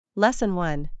Lesson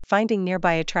 1, Finding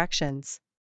Nearby Attractions.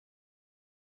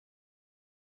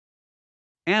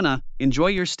 Anna, enjoy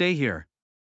your stay here.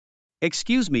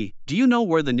 Excuse me, do you know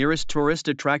where the nearest tourist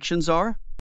attractions are?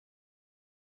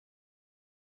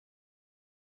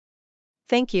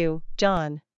 Thank you,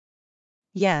 John.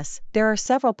 Yes, there are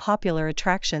several popular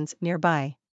attractions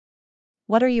nearby.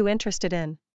 What are you interested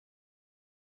in?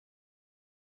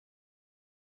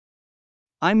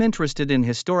 I'm interested in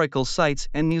historical sites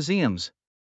and museums.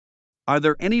 Are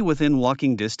there any within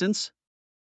walking distance?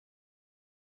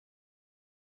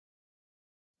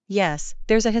 Yes,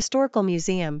 there's a historical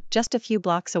museum just a few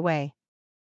blocks away.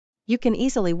 You can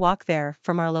easily walk there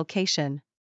from our location.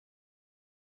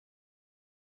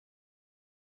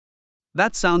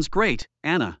 That sounds great,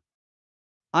 Anna.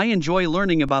 I enjoy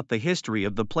learning about the history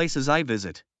of the places I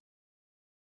visit.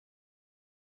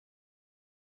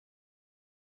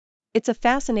 It's a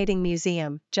fascinating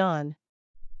museum, John.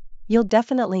 You'll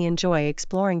definitely enjoy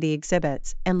exploring the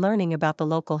exhibits and learning about the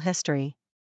local history.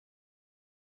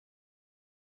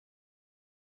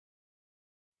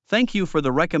 Thank you for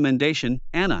the recommendation,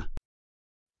 Anna.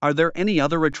 Are there any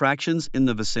other attractions in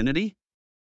the vicinity?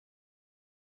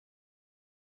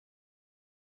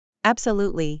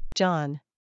 Absolutely, John.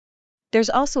 There's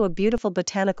also a beautiful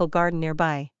botanical garden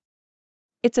nearby.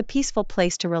 It's a peaceful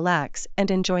place to relax and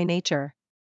enjoy nature.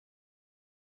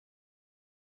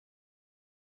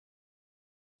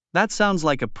 That sounds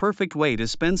like a perfect way to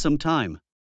spend some time.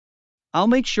 I'll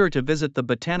make sure to visit the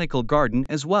botanical garden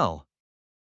as well.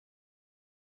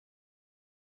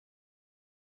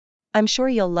 I'm sure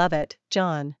you'll love it,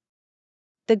 John.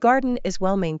 The garden is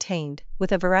well maintained,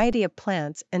 with a variety of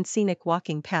plants and scenic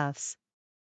walking paths.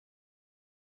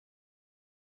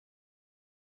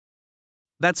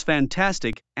 That's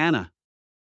fantastic, Anna.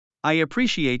 I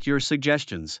appreciate your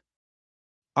suggestions.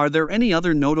 Are there any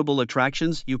other notable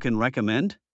attractions you can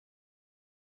recommend?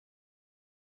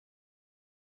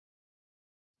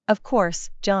 Of course,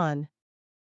 John.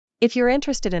 If you're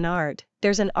interested in art,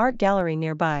 there's an art gallery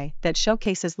nearby that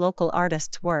showcases local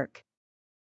artists' work.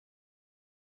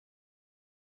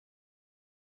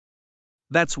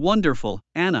 That's wonderful,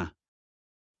 Anna.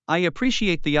 I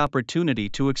appreciate the opportunity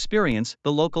to experience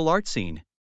the local art scene.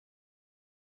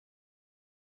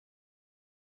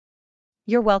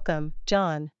 You're welcome,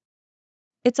 John.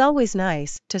 It's always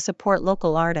nice to support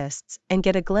local artists and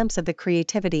get a glimpse of the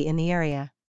creativity in the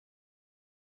area.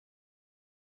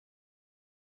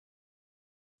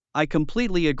 I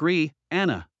completely agree,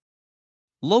 Anna.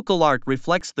 Local art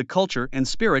reflects the culture and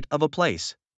spirit of a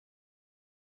place.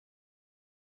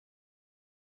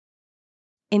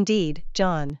 Indeed,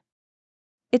 John.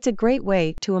 It's a great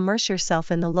way to immerse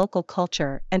yourself in the local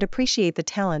culture and appreciate the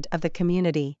talent of the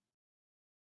community.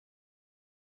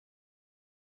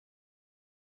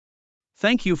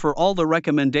 Thank you for all the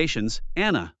recommendations,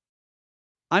 Anna.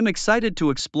 I'm excited to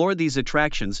explore these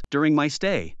attractions during my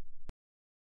stay.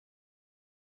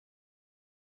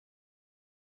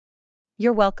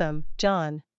 You're welcome,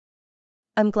 John.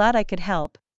 I'm glad I could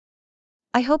help.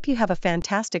 I hope you have a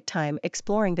fantastic time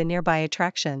exploring the nearby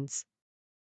attractions.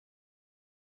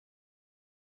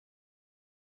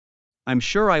 I'm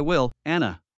sure I will,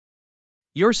 Anna.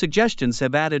 Your suggestions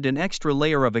have added an extra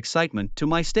layer of excitement to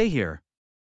my stay here.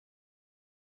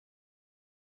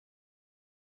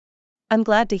 I'm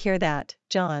glad to hear that,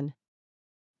 John.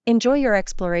 Enjoy your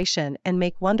exploration and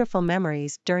make wonderful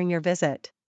memories during your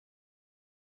visit.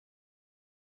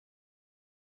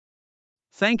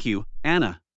 Thank you,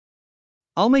 Anna.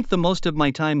 I'll make the most of my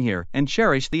time here and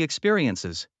cherish the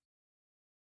experiences.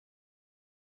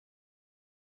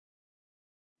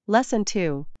 Lesson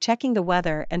 2, Checking the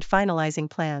weather and finalizing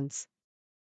plans.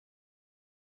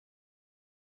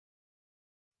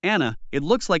 Anna, it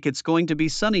looks like it's going to be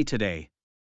sunny today.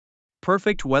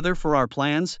 Perfect weather for our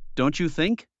plans, don't you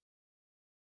think?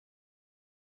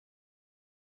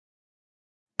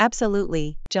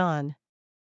 Absolutely, John.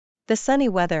 The sunny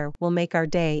weather will make our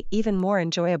day even more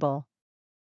enjoyable.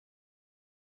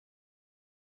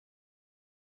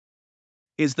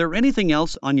 Is there anything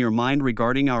else on your mind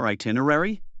regarding our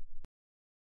itinerary?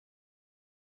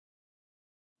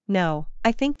 No,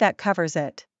 I think that covers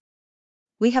it.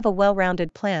 We have a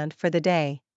well-rounded plan for the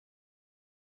day.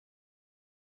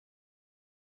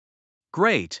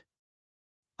 Great.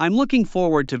 I'm looking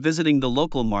forward to visiting the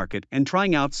local market and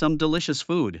trying out some delicious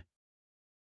food.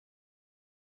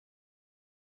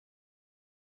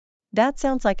 That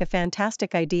sounds like a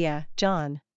fantastic idea,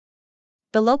 John.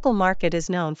 The local market is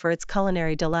known for its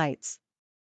culinary delights.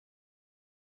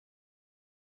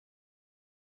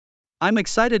 I'm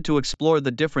excited to explore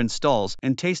the different stalls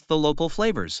and taste the local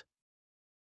flavors.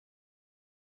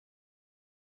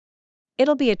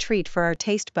 It'll be a treat for our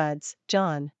taste buds,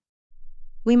 John.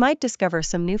 We might discover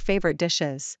some new favorite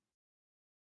dishes.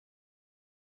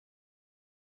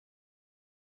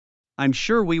 I'm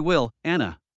sure we will,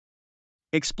 Anna.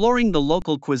 Exploring the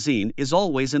local cuisine is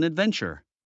always an adventure.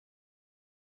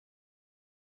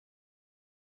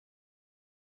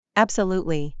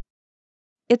 Absolutely.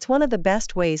 It's one of the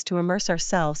best ways to immerse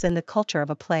ourselves in the culture of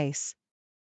a place.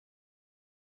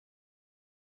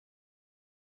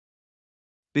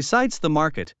 Besides the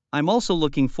market, I'm also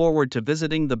looking forward to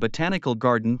visiting the botanical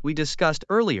garden we discussed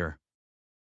earlier.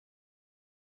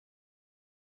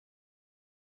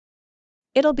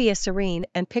 It'll be a serene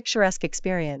and picturesque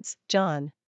experience,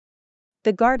 John.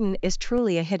 The garden is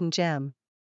truly a hidden gem.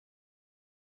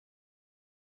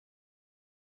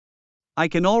 I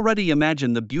can already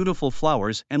imagine the beautiful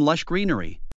flowers and lush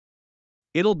greenery.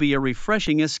 It'll be a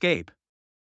refreshing escape.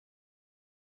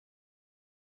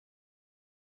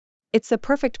 It's the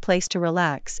perfect place to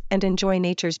relax and enjoy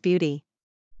nature's beauty.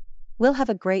 We'll have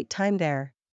a great time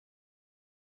there.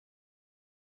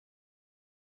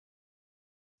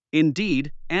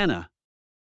 Indeed, Anna.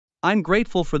 I'm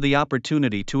grateful for the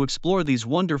opportunity to explore these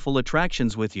wonderful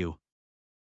attractions with you.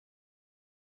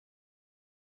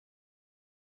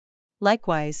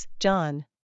 Likewise, John.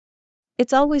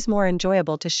 It's always more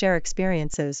enjoyable to share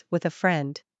experiences with a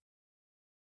friend.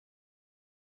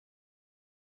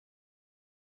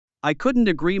 I couldn't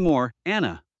agree more,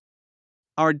 Anna.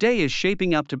 Our day is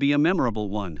shaping up to be a memorable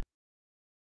one.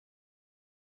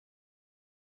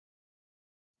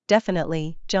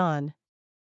 Definitely, John.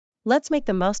 Let's make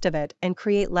the most of it and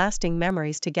create lasting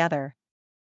memories together.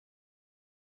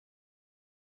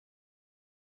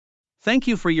 Thank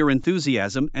you for your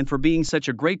enthusiasm and for being such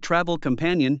a great travel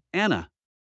companion, Anna.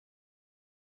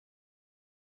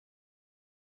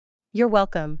 You're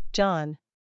welcome, John.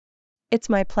 It's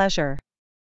my pleasure.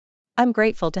 I'm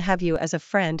grateful to have you as a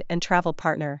friend and travel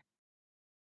partner.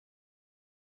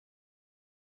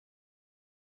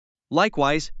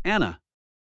 Likewise, Anna.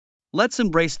 Let's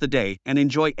embrace the day and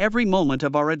enjoy every moment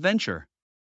of our adventure.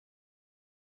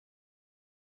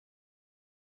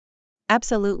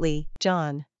 Absolutely,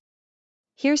 John.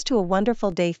 Here's to a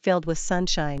wonderful day filled with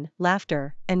sunshine,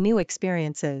 laughter, and new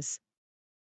experiences.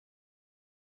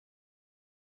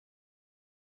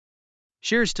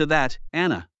 Cheers to that,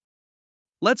 Anna.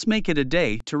 Let's make it a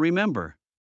day to remember.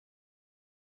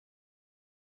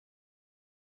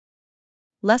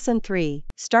 Lesson 3: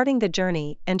 Starting the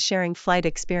journey and sharing flight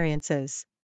experiences.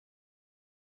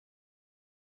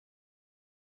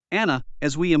 Anna,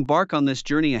 as we embark on this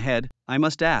journey ahead, I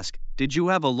must ask, did you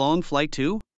have a long flight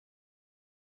too?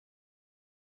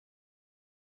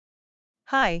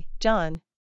 Hi, John.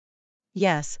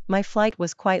 Yes, my flight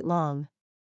was quite long.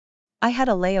 I had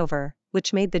a layover,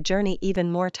 which made the journey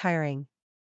even more tiring.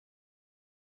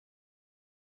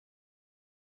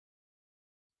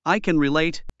 I can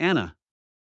relate, Anna.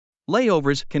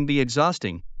 Layovers can be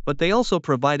exhausting, but they also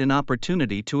provide an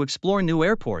opportunity to explore new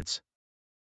airports.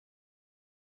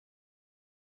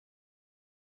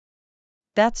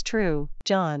 That's true,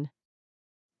 John.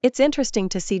 It's interesting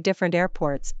to see different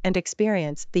airports and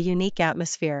experience the unique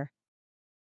atmosphere.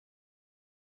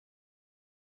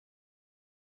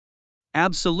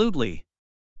 Absolutely.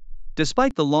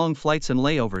 Despite the long flights and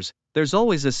layovers, there's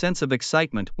always a sense of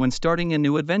excitement when starting a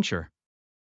new adventure.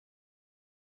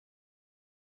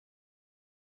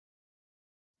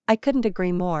 I couldn't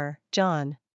agree more,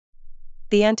 John.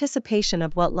 The anticipation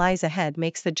of what lies ahead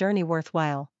makes the journey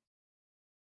worthwhile.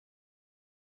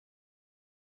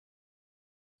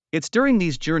 It's during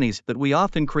these journeys that we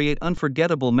often create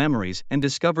unforgettable memories and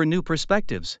discover new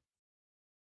perspectives.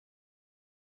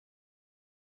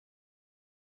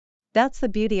 That's the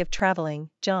beauty of traveling,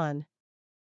 John.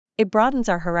 It broadens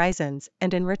our horizons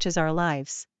and enriches our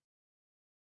lives.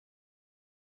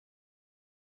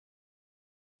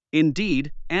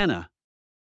 Indeed, Anna.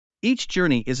 Each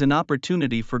journey is an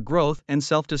opportunity for growth and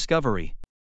self-discovery.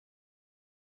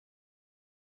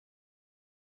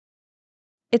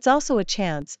 It's also a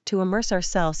chance to immerse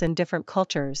ourselves in different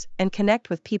cultures and connect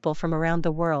with people from around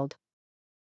the world.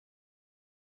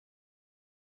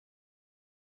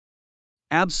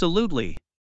 Absolutely.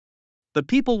 The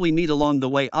people we meet along the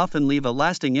way often leave a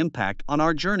lasting impact on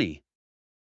our journey.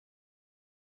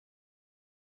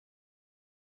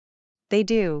 They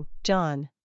do, John.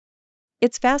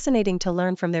 It's fascinating to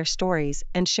learn from their stories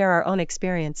and share our own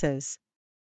experiences.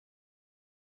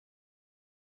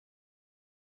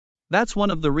 That's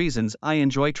one of the reasons I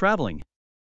enjoy traveling.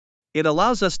 It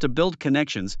allows us to build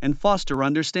connections and foster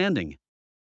understanding.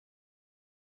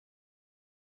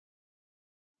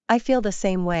 I feel the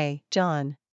same way,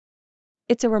 John.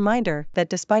 It's a reminder that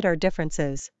despite our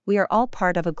differences, we are all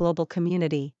part of a global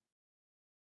community.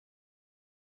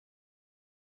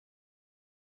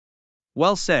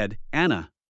 Well said,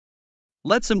 Anna.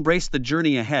 Let's embrace the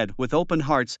journey ahead with open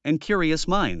hearts and curious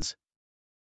minds.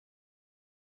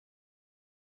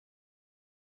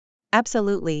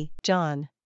 Absolutely, John.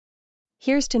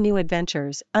 Here's to new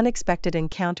adventures, unexpected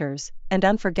encounters, and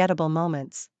unforgettable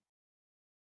moments.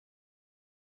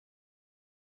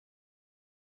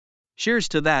 Cheers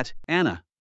to that, Anna.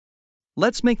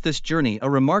 Let's make this journey a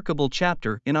remarkable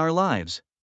chapter in our lives.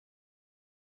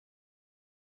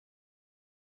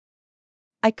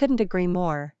 I couldn't agree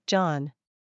more, John.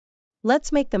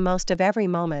 Let's make the most of every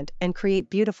moment and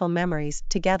create beautiful memories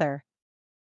together.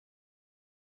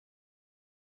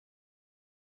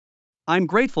 I'm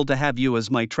grateful to have you as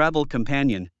my travel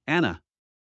companion, Anna.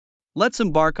 Let's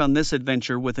embark on this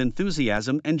adventure with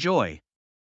enthusiasm and joy.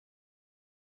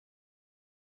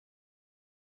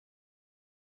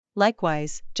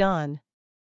 Likewise, John.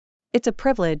 It's a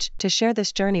privilege to share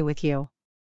this journey with you.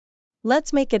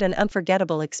 Let's make it an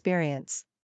unforgettable experience.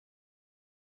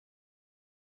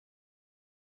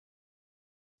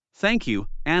 Thank you,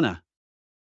 Anna.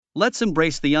 Let's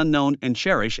embrace the unknown and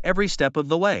cherish every step of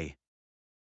the way.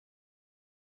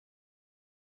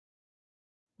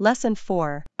 Lesson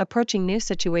 4: Approaching new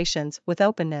situations with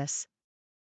openness.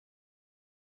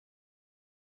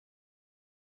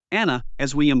 Anna,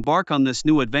 as we embark on this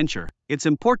new adventure, it's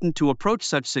important to approach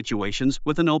such situations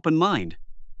with an open mind.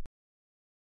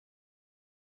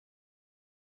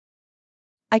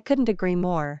 I couldn't agree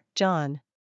more, John.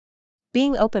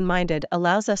 Being open-minded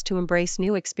allows us to embrace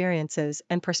new experiences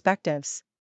and perspectives.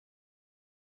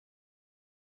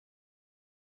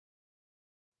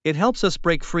 It helps us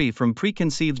break free from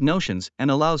preconceived notions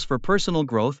and allows for personal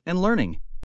growth and learning.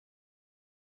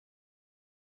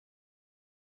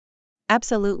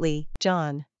 Absolutely,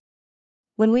 John.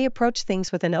 When we approach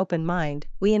things with an open mind,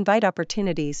 we invite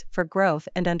opportunities for growth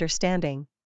and understanding.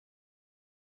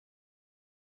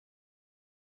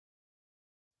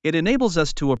 It enables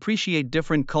us to appreciate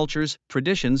different cultures,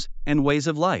 traditions, and ways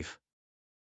of life.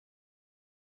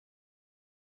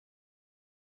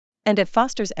 And it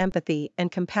fosters empathy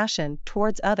and compassion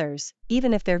towards others,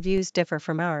 even if their views differ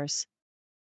from ours.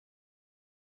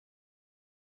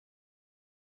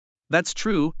 That's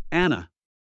true, Anna.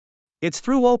 It's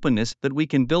through openness that we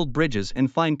can build bridges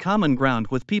and find common ground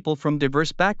with people from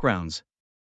diverse backgrounds.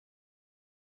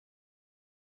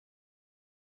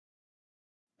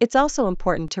 It's also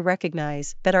important to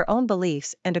recognize that our own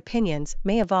beliefs and opinions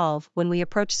may evolve when we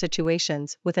approach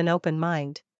situations with an open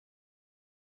mind.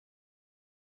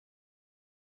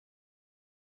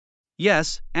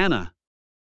 Yes, Anna.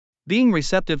 Being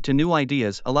receptive to new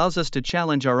ideas allows us to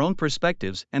challenge our own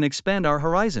perspectives and expand our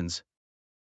horizons.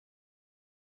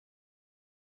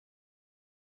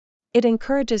 It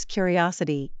encourages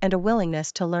curiosity and a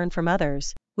willingness to learn from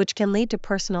others, which can lead to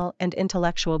personal and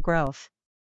intellectual growth.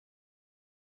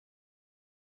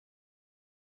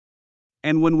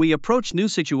 And when we approach new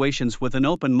situations with an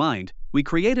open mind, we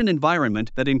create an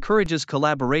environment that encourages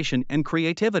collaboration and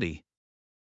creativity.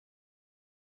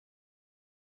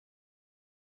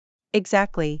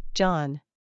 Exactly, John.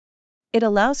 It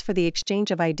allows for the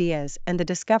exchange of ideas and the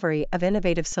discovery of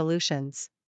innovative solutions.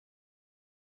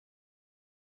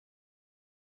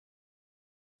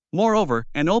 Moreover,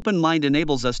 an open mind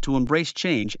enables us to embrace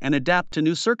change and adapt to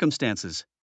new circumstances.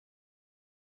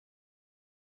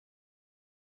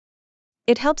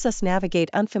 It helps us navigate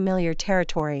unfamiliar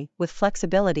territory with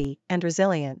flexibility and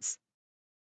resilience.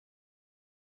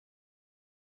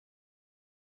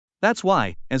 That's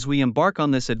why, as we embark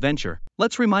on this adventure,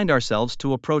 let's remind ourselves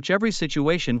to approach every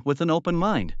situation with an open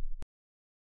mind.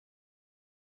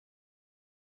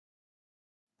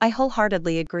 I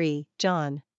wholeheartedly agree,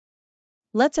 John.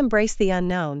 Let's embrace the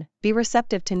unknown, be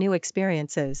receptive to new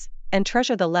experiences, and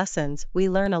treasure the lessons we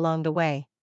learn along the way.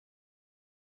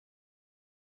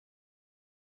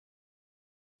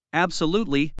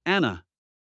 Absolutely, Anna.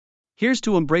 Here's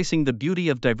to embracing the beauty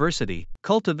of diversity,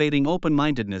 cultivating open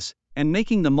mindedness, and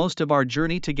making the most of our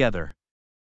journey together.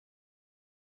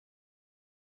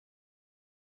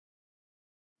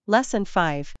 Lesson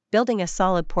 5: Building a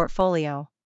solid portfolio.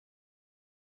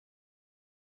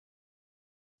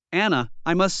 Anna,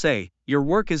 I must say, your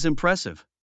work is impressive.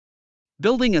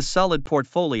 Building a solid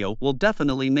portfolio will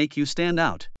definitely make you stand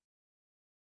out.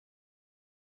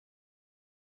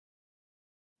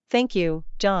 Thank you,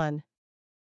 John.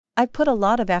 I've put a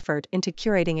lot of effort into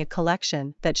curating a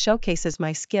collection that showcases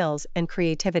my skills and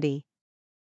creativity.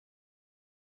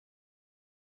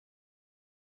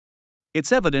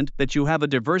 It's evident that you have a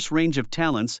diverse range of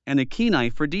talents and a keen eye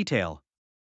for detail.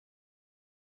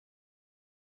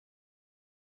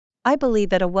 I believe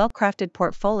that a well-crafted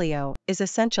portfolio is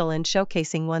essential in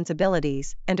showcasing one's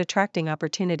abilities and attracting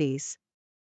opportunities.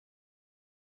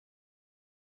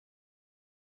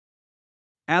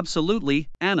 Absolutely,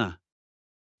 Anna.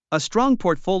 A strong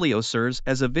portfolio serves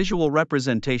as a visual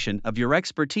representation of your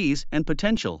expertise and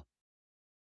potential.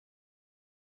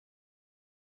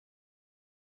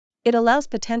 It allows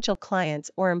potential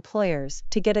clients or employers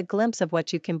to get a glimpse of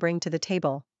what you can bring to the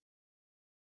table.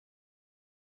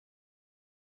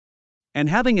 And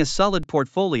having a solid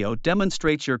portfolio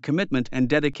demonstrates your commitment and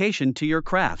dedication to your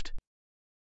craft.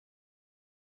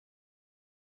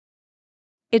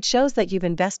 It shows that you've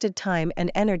invested time and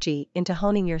energy into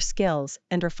honing your skills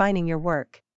and refining your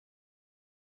work.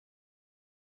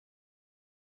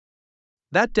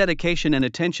 That dedication and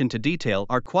attention to detail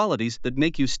are qualities that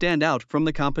make you stand out from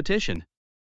the competition.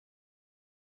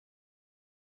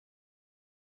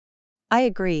 I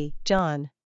agree, John.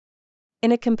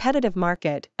 In a competitive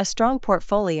market, a strong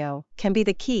portfolio can be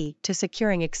the key to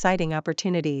securing exciting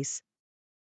opportunities.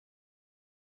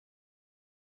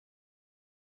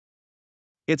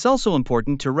 It's also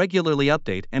important to regularly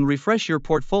update and refresh your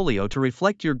portfolio to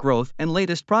reflect your growth and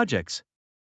latest projects.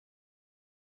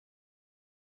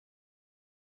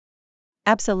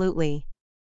 Absolutely.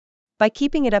 By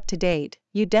keeping it up to date,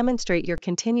 you demonstrate your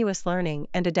continuous learning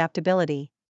and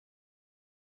adaptability.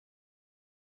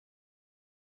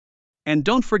 And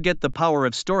don't forget the power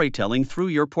of storytelling through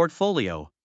your portfolio.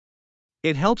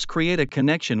 It helps create a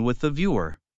connection with the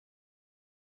viewer.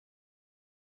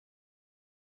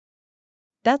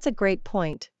 That's a great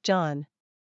point, John.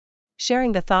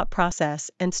 Sharing the thought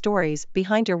process and stories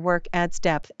behind your work adds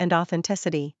depth and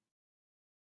authenticity.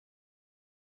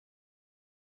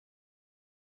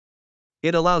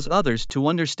 It allows others to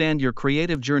understand your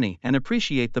creative journey and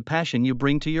appreciate the passion you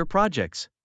bring to your projects.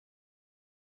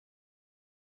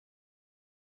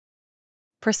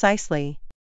 Precisely.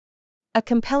 A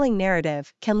compelling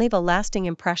narrative can leave a lasting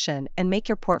impression and make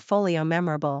your portfolio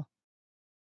memorable.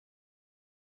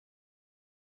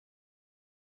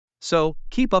 So,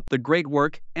 keep up the great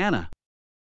work, Anna.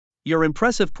 Your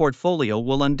impressive portfolio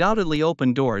will undoubtedly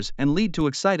open doors and lead to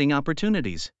exciting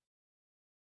opportunities.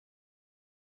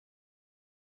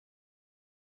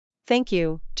 Thank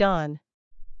you, John.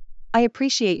 I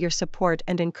appreciate your support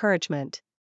and encouragement.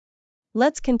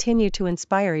 Let's continue to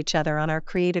inspire each other on our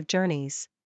creative journeys.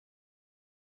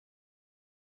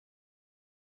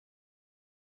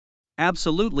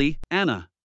 Absolutely, Anna.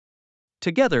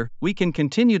 Together, we can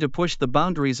continue to push the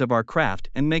boundaries of our craft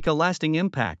and make a lasting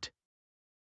impact.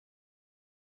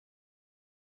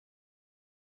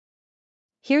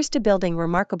 Here's to building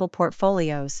remarkable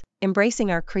portfolios, embracing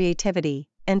our creativity,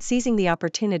 and seizing the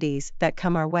opportunities that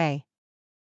come our way.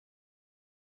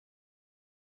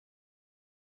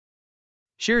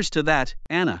 Cheers to that,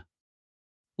 Anna.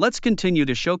 Let's continue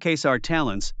to showcase our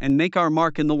talents and make our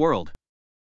mark in the world.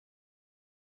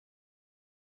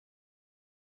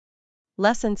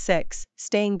 Lesson 6: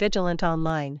 Staying Vigilant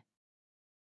Online.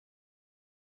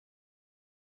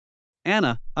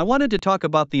 Anna, I wanted to talk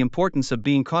about the importance of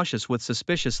being cautious with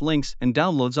suspicious links and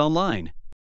downloads online.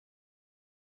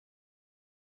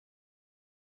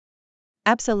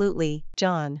 Absolutely,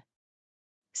 John.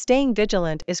 Staying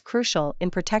vigilant is crucial in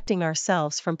protecting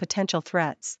ourselves from potential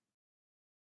threats.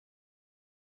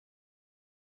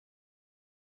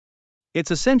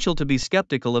 It's essential to be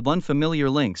skeptical of unfamiliar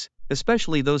links,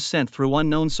 especially those sent through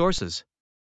unknown sources.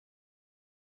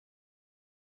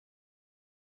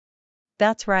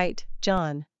 That's right,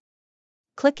 John.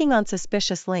 Clicking on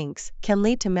suspicious links can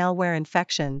lead to malware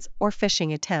infections or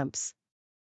phishing attempts.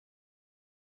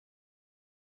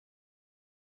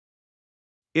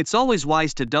 It's always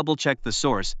wise to double-check the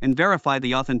source and verify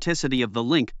the authenticity of the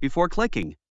link before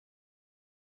clicking.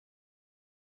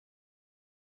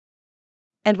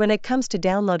 And when it comes to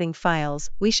downloading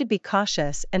files, we should be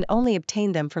cautious and only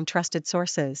obtain them from trusted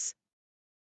sources.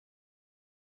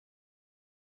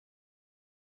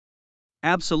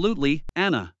 Absolutely,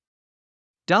 Anna.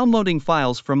 Downloading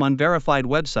files from unverified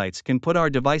websites can put our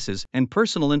devices and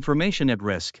personal information at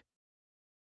risk.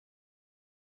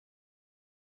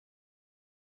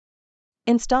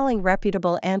 Installing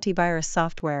reputable antivirus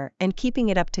software and keeping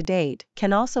it up to date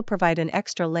can also provide an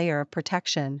extra layer of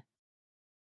protection.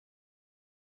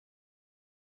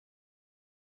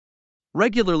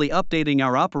 Regularly updating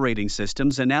our operating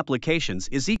systems and applications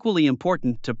is equally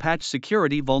important to patch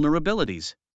security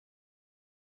vulnerabilities.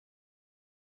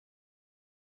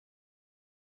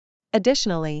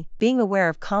 Additionally, being aware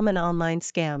of common online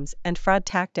scams and fraud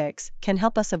tactics can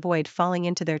help us avoid falling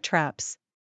into their traps.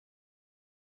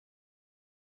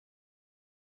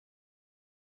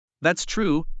 That's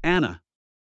true, Anna.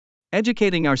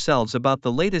 Educating ourselves about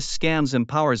the latest scams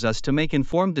empowers us to make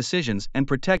informed decisions and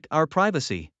protect our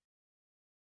privacy.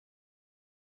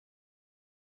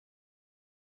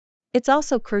 It's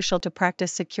also crucial to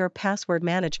practice secure password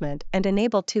management and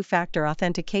enable two-factor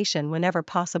authentication whenever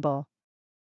possible.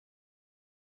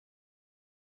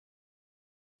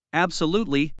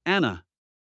 Absolutely, Anna.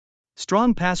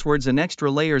 Strong passwords and extra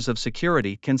layers of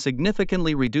security can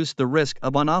significantly reduce the risk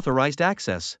of unauthorized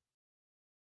access.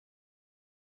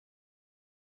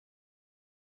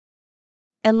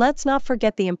 And let's not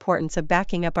forget the importance of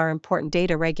backing up our important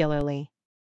data regularly.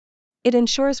 It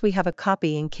ensures we have a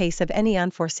copy in case of any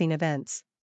unforeseen events.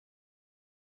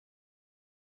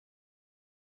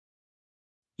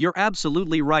 You're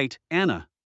absolutely right, Anna.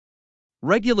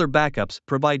 Regular backups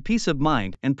provide peace of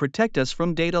mind and protect us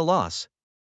from data loss.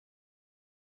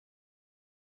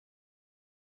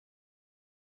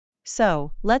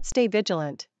 So, let's stay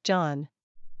vigilant, John.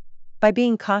 By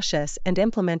being cautious and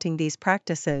implementing these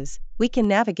practices, we can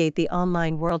navigate the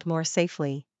online world more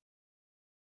safely.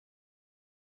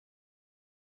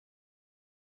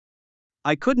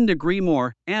 I couldn't agree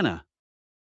more, Anna.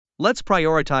 Let's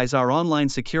prioritize our online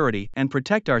security and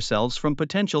protect ourselves from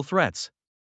potential threats.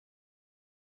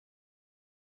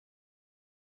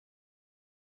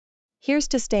 Here's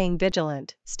to staying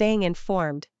vigilant, staying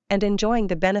informed, and enjoying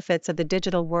the benefits of the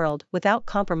digital world without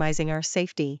compromising our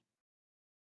safety.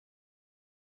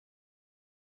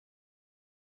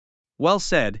 Well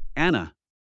said, Anna.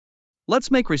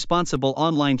 Let's make responsible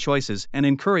online choices and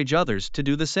encourage others to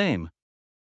do the same.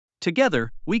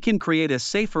 Together, we can create a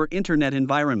safer internet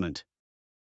environment.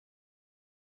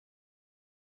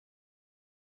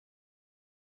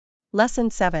 Lesson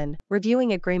 7: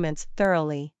 Reviewing agreements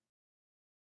thoroughly.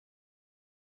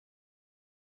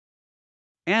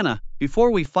 Anna,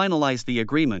 before we finalize the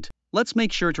agreement, let's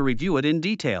make sure to review it in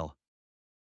detail.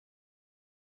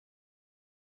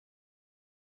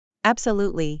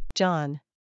 Absolutely, John.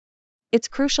 It's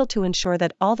crucial to ensure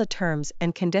that all the terms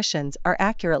and conditions are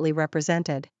accurately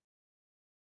represented.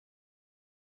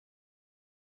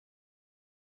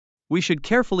 We should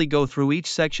carefully go through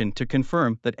each section to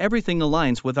confirm that everything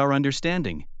aligns with our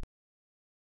understanding.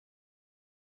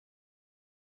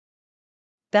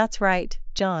 That's right,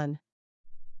 John.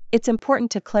 It's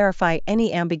important to clarify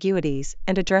any ambiguities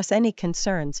and address any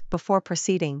concerns before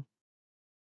proceeding.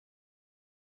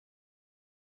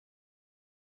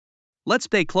 Let's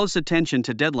pay close attention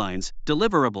to deadlines,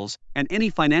 deliverables, and any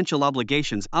financial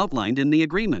obligations outlined in the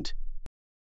agreement.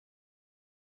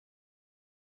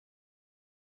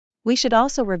 We should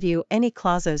also review any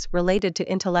clauses related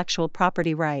to intellectual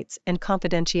property rights and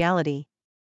confidentiality.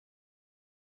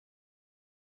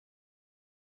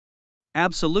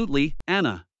 Absolutely,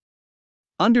 Anna.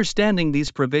 Understanding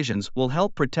these provisions will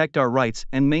help protect our rights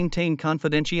and maintain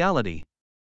confidentiality.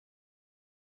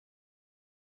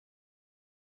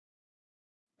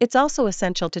 It's also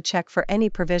essential to check for any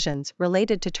provisions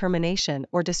related to termination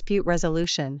or dispute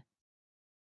resolution.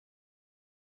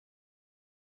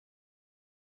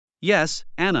 Yes,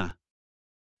 Anna.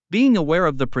 Being aware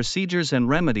of the procedures and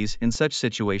remedies in such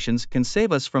situations can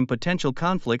save us from potential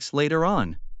conflicts later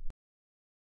on.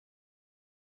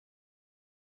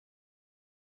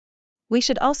 We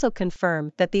should also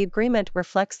confirm that the agreement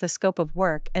reflects the scope of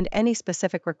work and any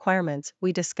specific requirements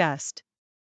we discussed.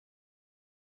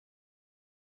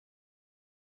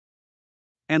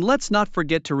 And let's not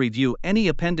forget to review any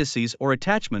appendices or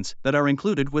attachments that are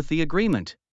included with the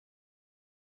agreement.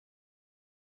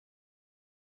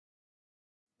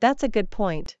 That's a good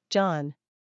point, John.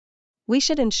 We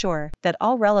should ensure that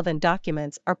all relevant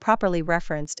documents are properly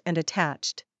referenced and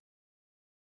attached.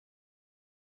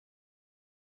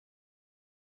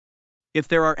 If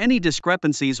there are any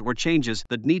discrepancies or changes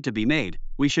that need to be made,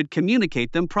 we should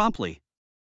communicate them promptly.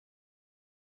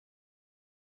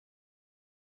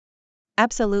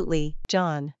 Absolutely,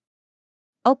 John.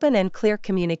 Open and clear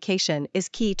communication is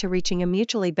key to reaching a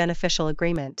mutually beneficial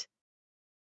agreement.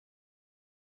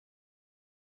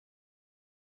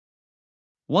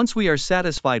 Once we are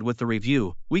satisfied with the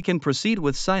review, we can proceed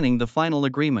with signing the final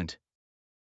agreement.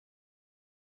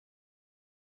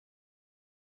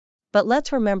 But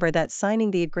let's remember that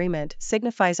signing the agreement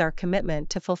signifies our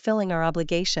commitment to fulfilling our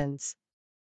obligations.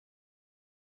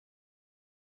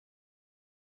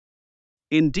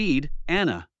 Indeed,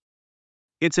 Anna.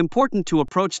 It's important to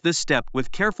approach this step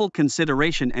with careful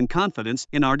consideration and confidence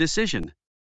in our decision.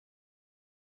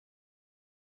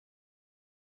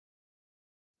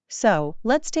 So,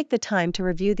 let's take the time to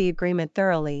review the agreement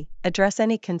thoroughly, address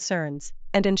any concerns,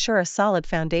 and ensure a solid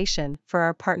foundation for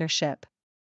our partnership.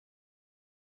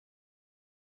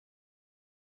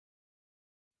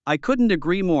 I couldn't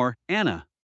agree more, Anna.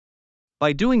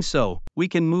 By doing so, we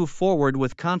can move forward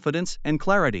with confidence and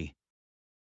clarity.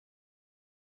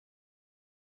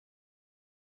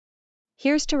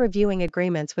 Here's to reviewing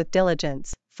agreements with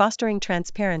diligence, fostering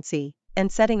transparency,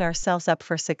 and setting ourselves up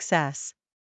for success.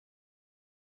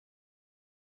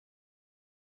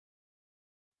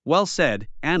 Well said,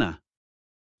 Anna.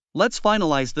 Let's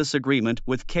finalize this agreement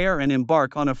with care and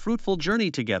embark on a fruitful journey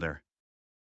together.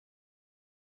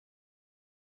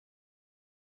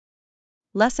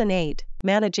 Lesson 8: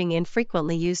 Managing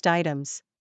Infrequently Used Items.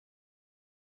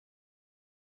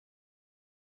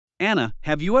 Anna,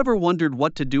 have you ever wondered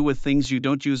what to do with things you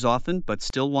don't use often but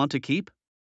still want to keep?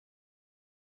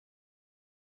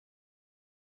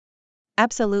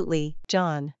 Absolutely,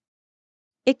 John.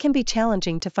 It can be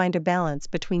challenging to find a balance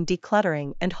between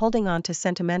decluttering and holding on to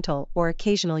sentimental or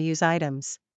occasional use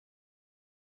items.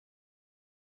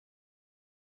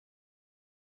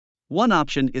 One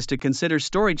option is to consider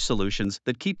storage solutions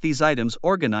that keep these items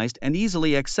organized and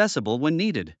easily accessible when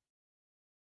needed.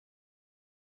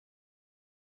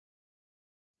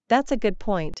 That's a good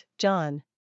point, John.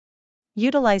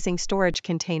 Utilizing storage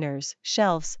containers,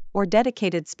 shelves, or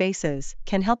dedicated spaces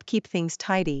can help keep things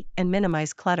tidy and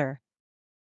minimize clutter.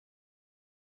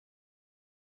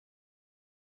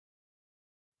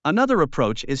 Another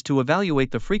approach is to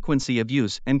evaluate the frequency of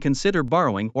use and consider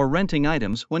borrowing or renting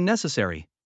items when necessary.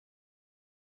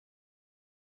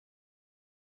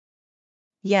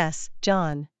 Yes,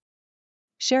 John.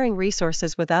 Sharing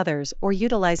resources with others or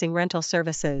utilizing rental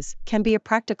services can be a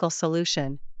practical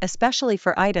solution, especially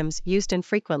for items used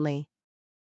infrequently.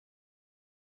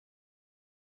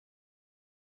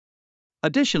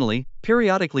 Additionally,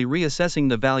 periodically reassessing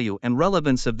the value and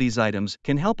relevance of these items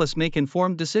can help us make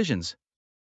informed decisions.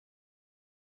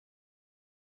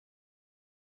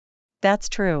 That's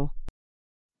true.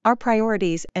 Our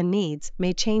priorities and needs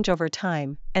may change over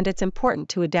time, and it's important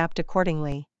to adapt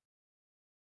accordingly.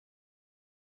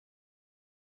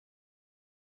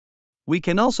 We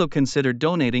can also consider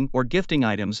donating or gifting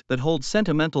items that hold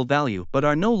sentimental value but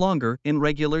are no longer in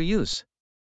regular use.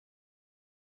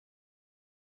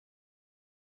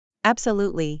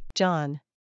 Absolutely, John.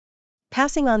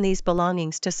 Passing on these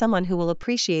belongings to someone who will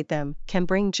appreciate them can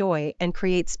bring joy and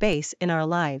create space in our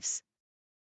lives.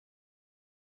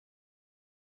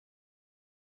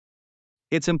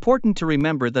 It's important to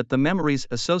remember that the memories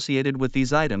associated with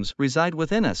these items reside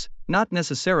within us, not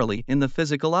necessarily in the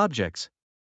physical objects.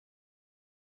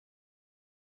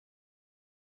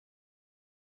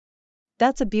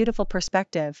 That's a beautiful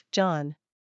perspective, John.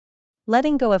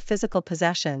 Letting go of physical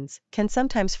possessions can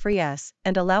sometimes free us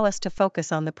and allow us to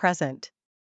focus on the present.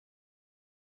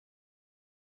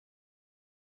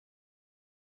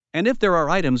 And if there are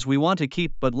items we want to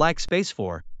keep but lack space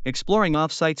for, exploring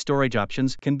off-site storage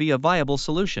options can be a viable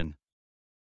solution.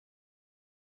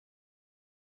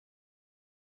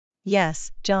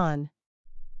 Yes, John.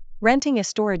 Renting a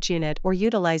storage unit or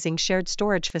utilizing shared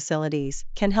storage facilities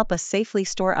can help us safely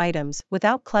store items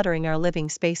without cluttering our living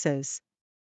spaces.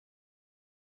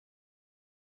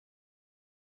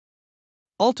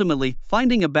 Ultimately,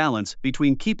 finding a balance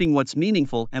between keeping what's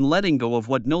meaningful and letting go of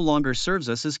what no longer serves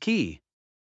us is key.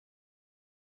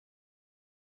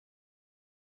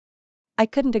 I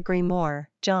couldn't agree more,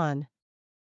 John.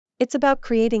 It's about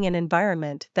creating an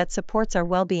environment that supports our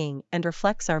well-being and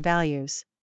reflects our values.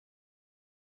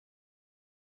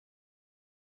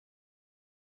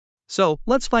 So,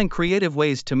 let's find creative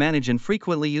ways to manage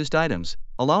infrequently used items,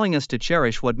 allowing us to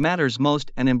cherish what matters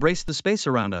most and embrace the space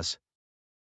around us.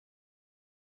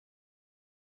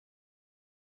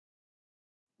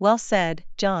 Well said,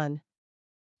 John.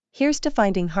 Here's to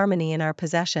finding harmony in our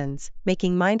possessions,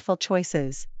 making mindful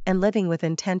choices, and living with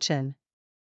intention.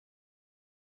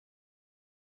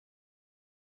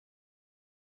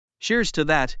 Cheers to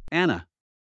that, Anna.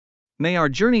 May our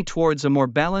journey towards a more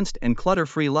balanced and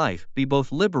clutter-free life be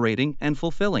both liberating and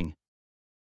fulfilling.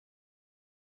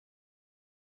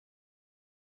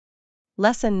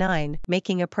 Lesson 9: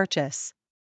 Making a Purchase.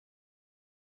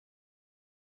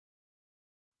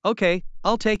 Okay,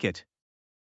 I'll take it.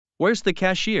 Where's the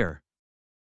cashier?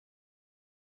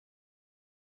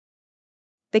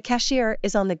 The cashier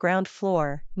is on the ground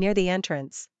floor, near the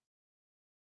entrance.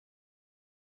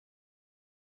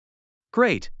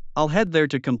 Great, I'll head there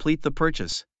to complete the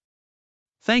purchase.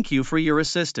 Thank you for your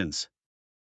assistance.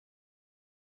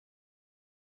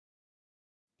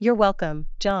 You're welcome,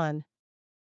 John.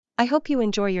 I hope you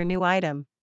enjoy your new item.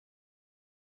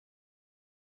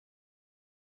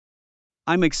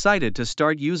 I'm excited to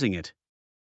start using it.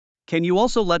 Can you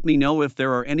also let me know if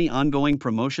there are any ongoing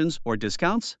promotions or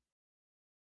discounts?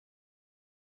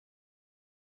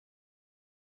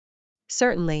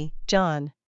 Certainly,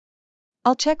 John.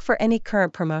 I'll check for any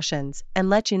current promotions and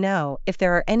let you know if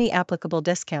there are any applicable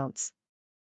discounts.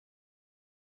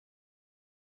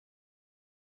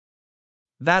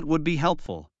 That would be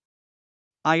helpful.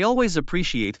 I always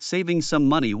appreciate saving some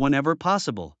money whenever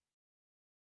possible.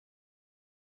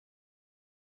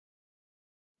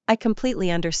 I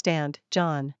completely understand,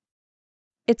 John.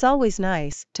 It's always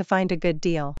nice to find a good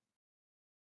deal.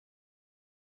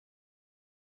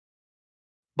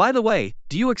 By the way,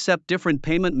 do you accept different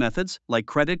payment methods like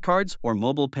credit cards or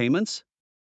mobile payments?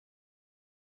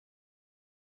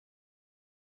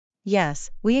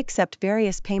 Yes, we accept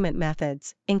various payment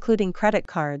methods, including credit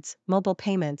cards, mobile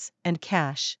payments, and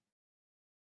cash.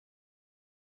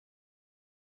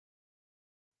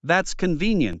 That's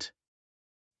convenient.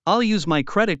 I'll use my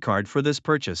credit card for this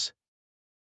purchase.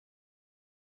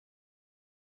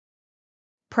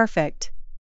 Perfect.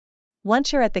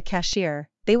 Once you're at the cashier,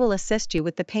 they will assist you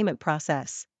with the payment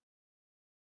process.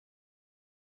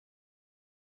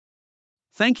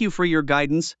 Thank you for your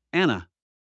guidance, Anna.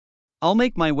 I'll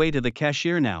make my way to the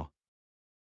cashier now.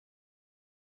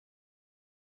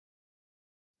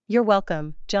 You're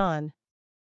welcome, John.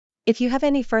 If you have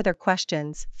any further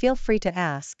questions, feel free to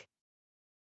ask.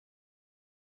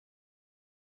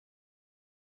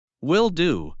 Will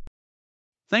do.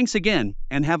 Thanks again,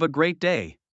 and have a great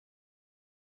day.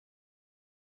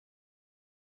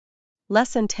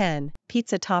 Lesson 10,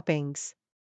 Pizza Toppings.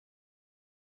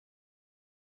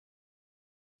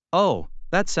 Oh,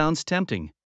 that sounds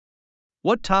tempting.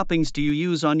 What toppings do you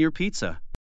use on your pizza?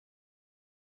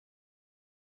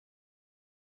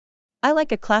 I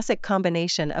like a classic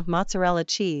combination of mozzarella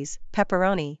cheese,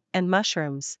 pepperoni, and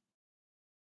mushrooms.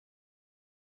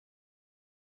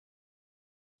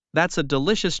 That's a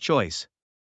delicious choice.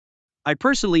 I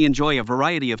personally enjoy a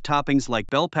variety of toppings like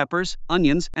bell peppers,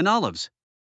 onions, and olives.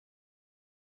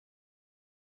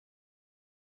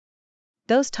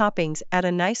 Those toppings add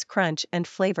a nice crunch and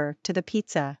flavor to the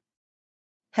pizza.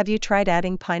 Have you tried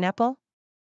adding pineapple?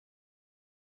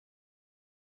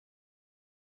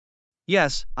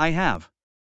 Yes, I have.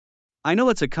 I know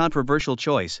it's a controversial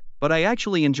choice, but I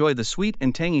actually enjoy the sweet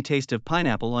and tangy taste of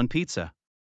pineapple on pizza.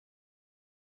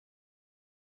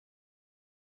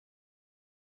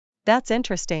 That's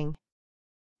interesting.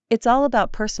 It's all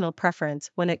about personal preference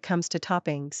when it comes to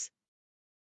toppings.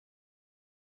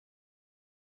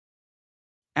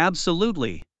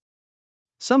 Absolutely.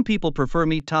 Some people prefer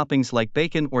meat toppings like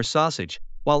bacon or sausage,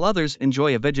 while others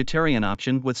enjoy a vegetarian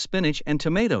option with spinach and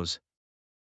tomatoes.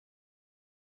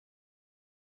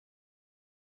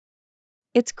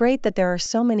 It's great that there are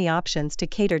so many options to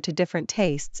cater to different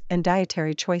tastes and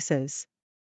dietary choices.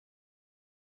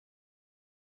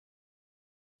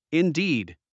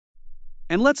 Indeed.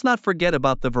 And let's not forget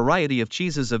about the variety of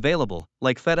cheeses available,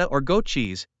 like feta or goat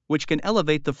cheese, which can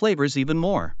elevate the flavors even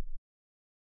more.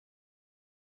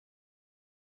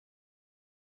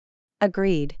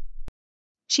 Agreed.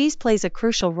 Cheese plays a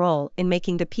crucial role in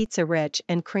making the pizza rich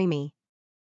and creamy.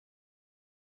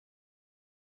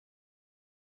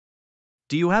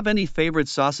 Do you have any favorite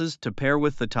sauces to pair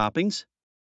with the toppings?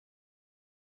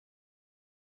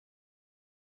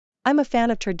 I'm a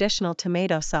fan of traditional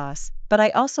tomato sauce, but I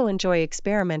also enjoy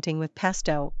experimenting with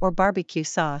pesto or barbecue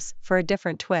sauce for a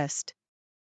different twist.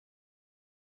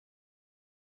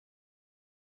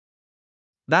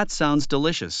 That sounds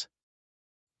delicious.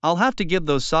 I'll have to give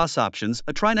those sauce options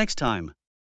a try next time.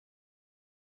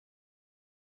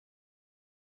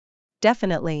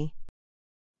 Definitely.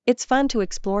 It's fun to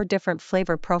explore different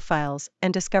flavor profiles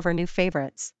and discover new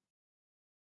favorites.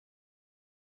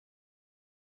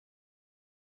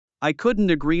 I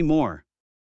couldn't agree more.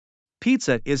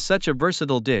 Pizza is such a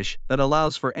versatile dish that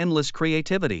allows for endless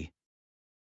creativity.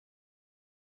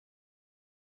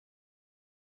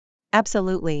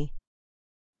 Absolutely.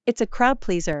 It's a crowd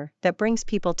pleaser that brings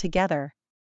people together.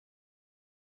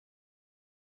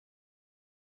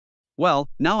 Well,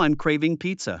 now I'm craving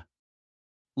pizza.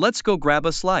 Let's go grab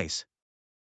a slice.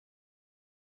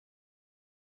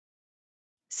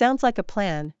 Sounds like a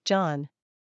plan, John.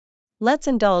 Let's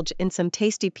indulge in some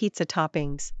tasty pizza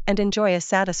toppings and enjoy a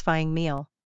satisfying meal.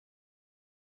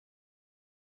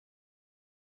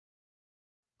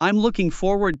 I'm looking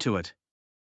forward to it.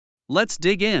 Let's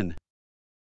dig in.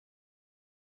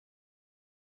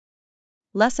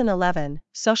 Lesson 11,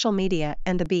 Social Media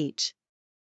and the Beach.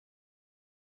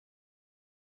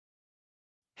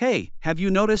 Hey, have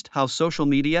you noticed how social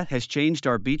media has changed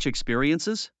our beach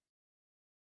experiences?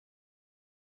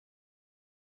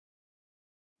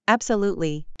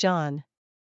 Absolutely, John.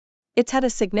 It's had a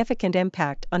significant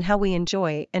impact on how we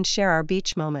enjoy and share our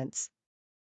beach moments.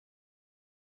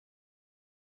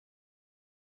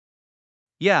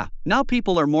 Yeah, now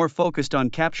people are more focused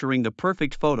on capturing the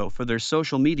perfect photo for their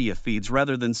social media feeds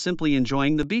rather than simply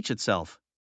enjoying the beach itself.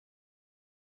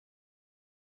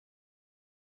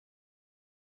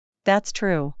 That's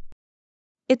true.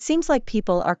 It seems like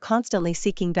people are constantly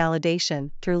seeking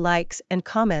validation through likes and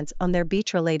comments on their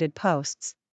beach-related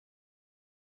posts.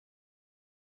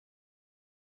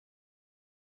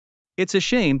 It's a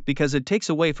shame because it takes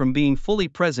away from being fully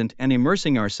present and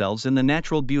immersing ourselves in the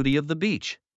natural beauty of the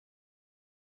beach.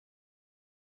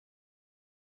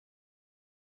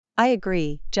 I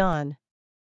agree, John.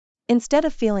 Instead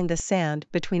of feeling the sand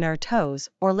between our toes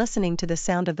or listening to the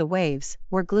sound of the waves,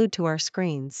 we're glued to our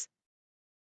screens.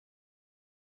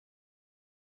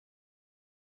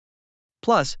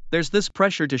 Plus, there's this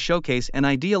pressure to showcase an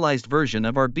idealized version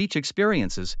of our beach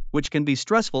experiences, which can be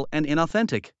stressful and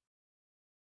inauthentic.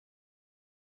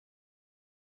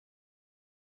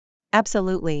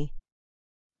 Absolutely.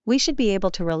 We should be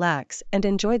able to relax and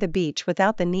enjoy the beach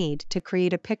without the need to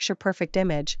create a picture-perfect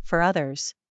image for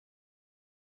others.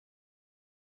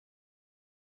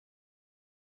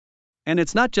 And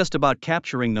it's not just about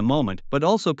capturing the moment but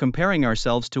also comparing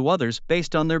ourselves to others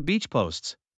based on their beach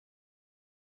posts.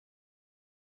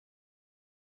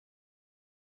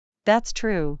 That's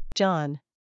true, John.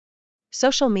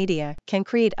 Social media can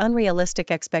create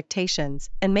unrealistic expectations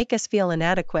and make us feel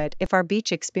inadequate if our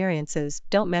beach experiences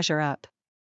don't measure up.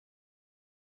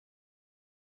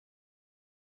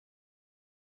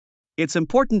 It's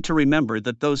important to remember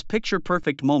that those picture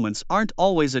perfect moments aren't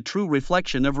always a true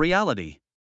reflection of reality.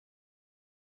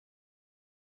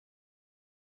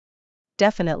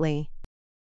 Definitely.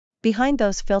 Behind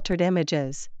those filtered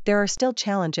images, there are still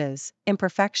challenges,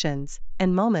 imperfections,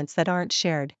 and moments that aren't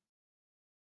shared.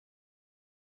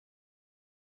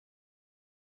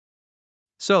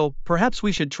 So, perhaps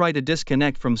we should try to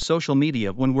disconnect from social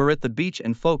media when we're at the beach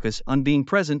and focus on being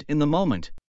present in the moment.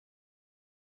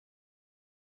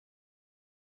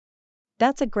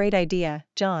 That's a great idea,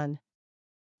 John.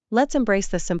 Let's embrace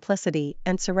the simplicity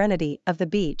and serenity of the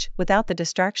beach without the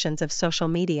distractions of social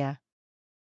media.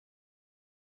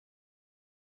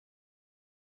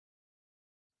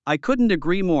 I couldn't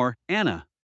agree more, Anna.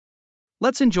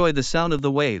 Let's enjoy the sound of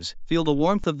the waves, feel the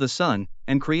warmth of the sun,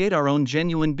 and create our own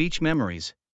genuine beach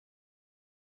memories.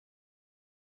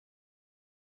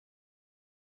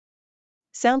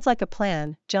 Sounds like a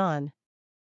plan, John.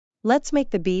 Let's make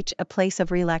the beach a place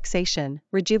of relaxation,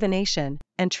 rejuvenation,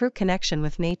 and true connection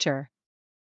with nature.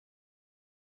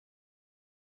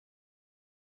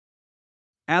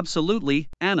 Absolutely,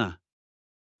 Anna.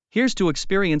 Here's to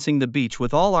experiencing the beach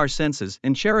with all our senses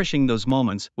and cherishing those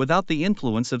moments without the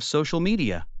influence of social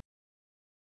media.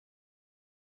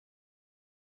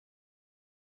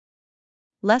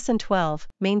 Lesson 12: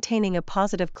 Maintaining a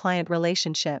positive client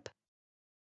relationship.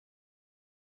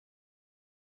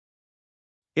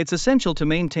 It's essential to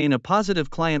maintain a positive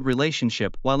client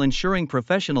relationship while ensuring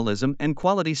professionalism and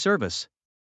quality service.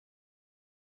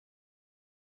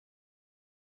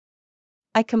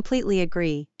 I completely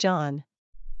agree, John.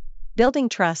 Building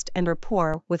trust and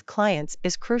rapport with clients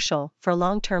is crucial for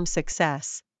long-term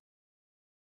success.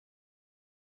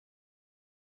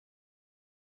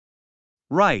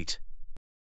 Right.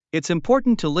 It's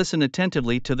important to listen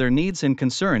attentively to their needs and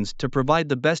concerns to provide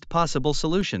the best possible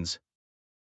solutions.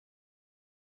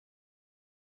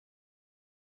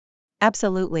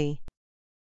 Absolutely.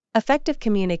 Effective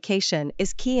communication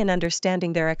is key in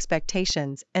understanding their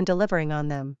expectations and delivering on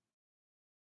them.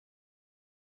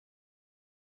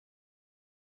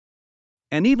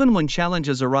 And even when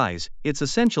challenges arise, it's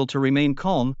essential to remain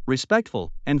calm,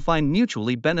 respectful, and find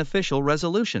mutually beneficial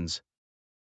resolutions.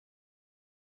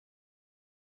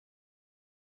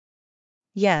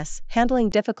 Yes, handling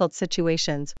difficult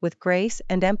situations with grace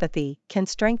and empathy can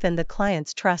strengthen the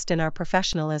client's trust in our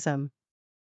professionalism.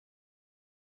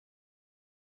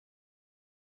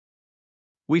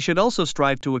 We should also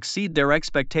strive to exceed their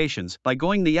expectations by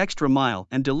going the extra mile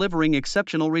and delivering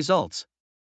exceptional results.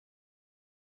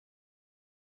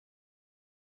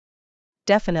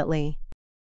 Definitely.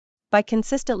 By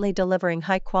consistently delivering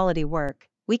high-quality work,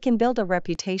 we can build a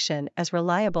reputation as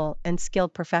reliable and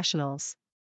skilled professionals.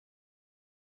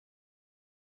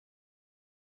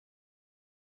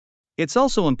 It's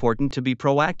also important to be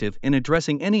proactive in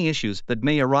addressing any issues that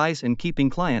may arise and keeping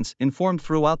clients informed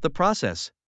throughout the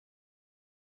process.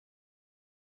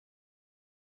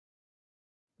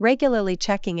 Regularly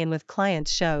checking in with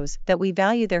clients shows that we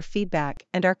value their feedback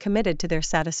and are committed to their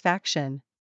satisfaction.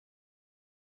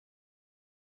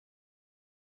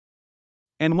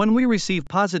 And when we receive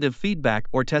positive feedback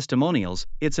or testimonials,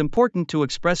 it's important to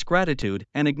express gratitude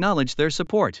and acknowledge their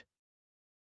support.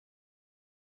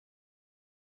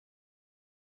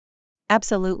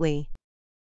 Absolutely.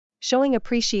 Showing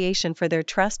appreciation for their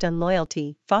trust and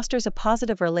loyalty fosters a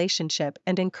positive relationship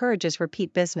and encourages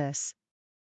repeat business.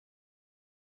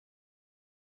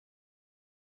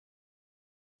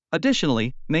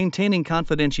 Additionally, maintaining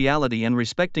confidentiality and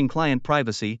respecting client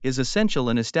privacy is essential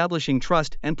in establishing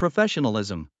trust and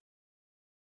professionalism.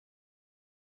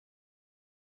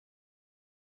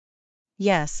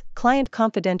 Yes, client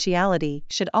confidentiality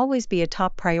should always be a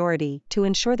top priority to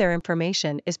ensure their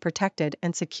information is protected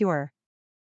and secure.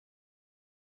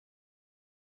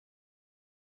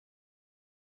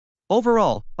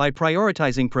 Overall, by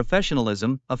prioritizing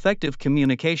professionalism, effective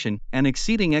communication, and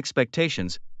exceeding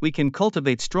expectations, we can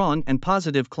cultivate strong and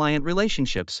positive client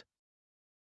relationships.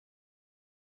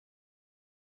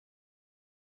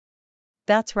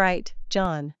 That's right,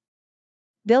 John.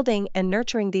 Building and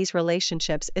nurturing these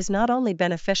relationships is not only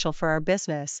beneficial for our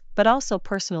business, but also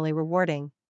personally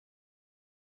rewarding.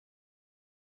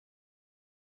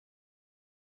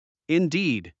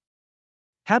 Indeed.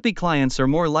 Happy clients are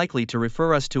more likely to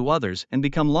refer us to others and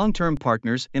become long term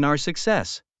partners in our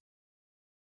success.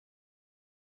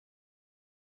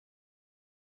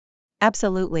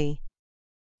 Absolutely.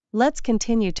 Let's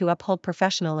continue to uphold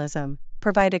professionalism,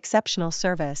 provide exceptional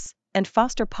service, and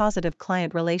foster positive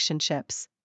client relationships.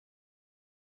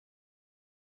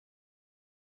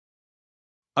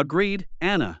 Agreed,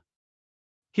 Anna.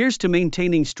 Here's to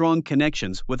maintaining strong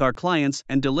connections with our clients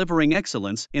and delivering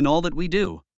excellence in all that we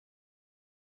do.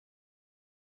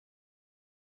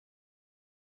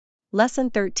 Lesson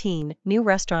 13: New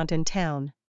restaurant in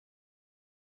town.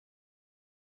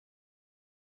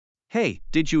 Hey,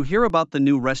 did you hear about the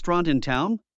new restaurant in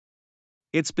town?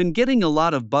 It's been getting a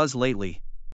lot of buzz lately.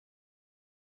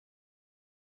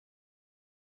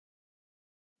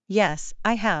 Yes,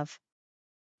 I have.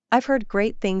 I've heard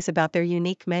great things about their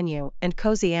unique menu and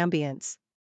cozy ambience.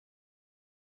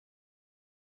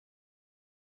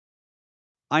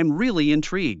 I'm really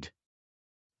intrigued.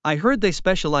 I heard they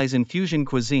specialize in fusion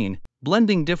cuisine,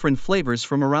 blending different flavors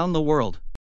from around the world.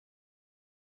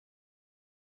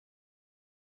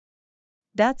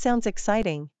 That sounds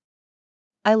exciting.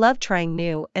 I love trying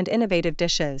new and innovative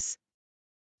dishes.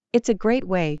 It's a great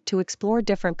way to explore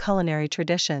different culinary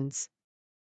traditions.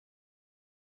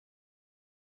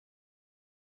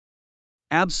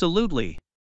 Absolutely.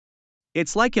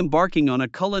 It's like embarking on a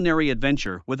culinary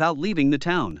adventure without leaving the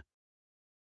town.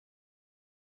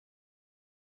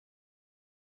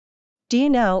 Do you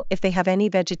know if they have any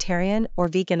vegetarian or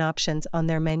vegan options on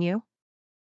their menu?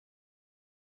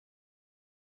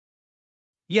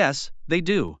 Yes, they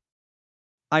do.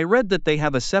 I read that they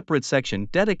have a separate section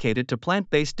dedicated to plant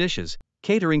based dishes,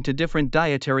 catering to different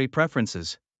dietary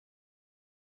preferences.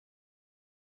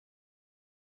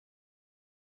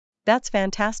 That's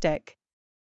fantastic.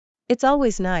 It's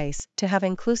always nice to have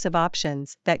inclusive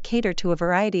options that cater to a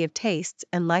variety of tastes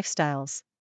and lifestyles.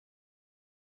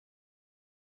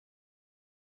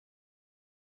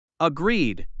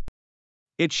 Agreed.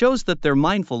 It shows that they're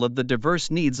mindful of the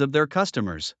diverse needs of their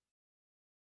customers.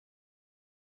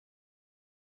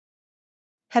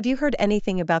 Have you heard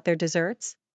anything about their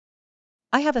desserts?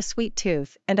 I have a sweet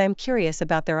tooth and I'm curious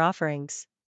about their offerings.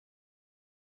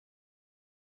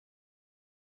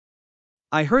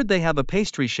 I heard they have a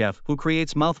pastry chef who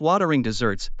creates mouth-watering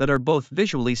desserts that are both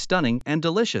visually stunning and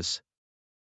delicious.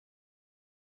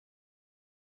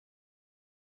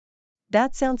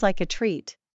 That sounds like a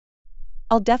treat.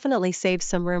 I'll definitely save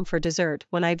some room for dessert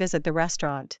when I visit the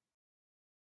restaurant.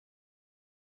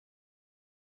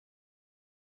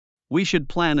 We should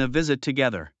plan a visit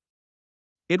together.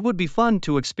 It would be fun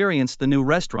to experience the new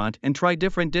restaurant and try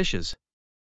different dishes.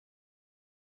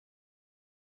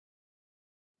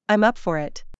 I'm up for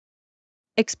it.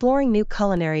 Exploring new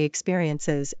culinary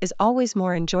experiences is always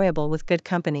more enjoyable with good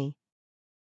company.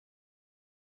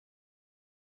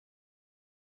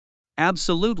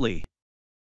 Absolutely.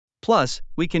 Plus,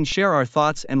 we can share our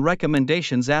thoughts and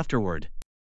recommendations afterward.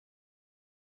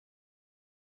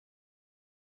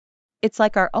 It's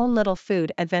like our own little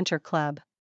food adventure club.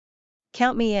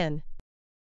 Count me in.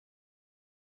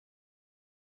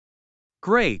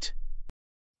 Great!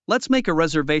 Let's make a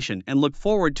reservation and look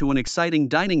forward to an exciting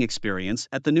dining experience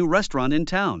at the new restaurant in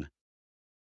town.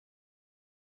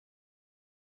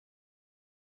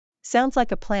 Sounds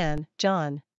like a plan,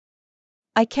 John.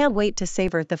 I can't wait to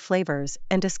savor the flavors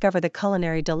and discover the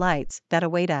culinary delights that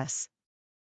await us.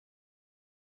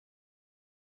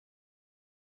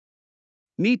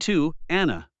 Me too,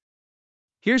 Anna.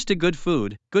 Here's to good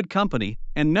food, good company,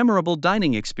 and memorable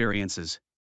dining experiences.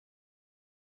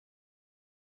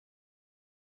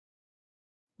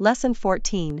 Lesson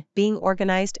 14: Being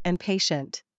organized and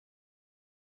patient.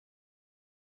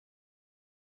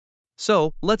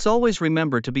 So, let's always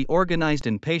remember to be organized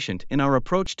and patient in our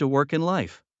approach to work and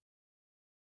life.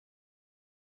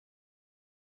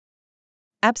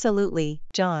 Absolutely,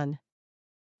 John.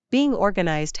 Being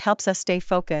organized helps us stay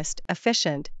focused,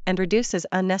 efficient, and reduces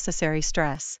unnecessary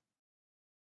stress.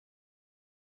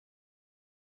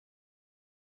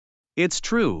 It's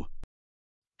true.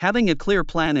 Having a clear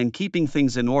plan and keeping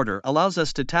things in order allows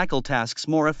us to tackle tasks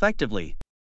more effectively.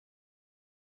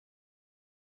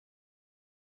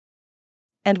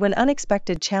 And when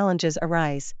unexpected challenges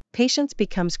arise, patience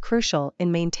becomes crucial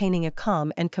in maintaining a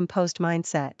calm and composed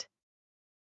mindset.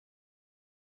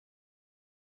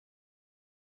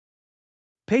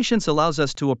 Patience allows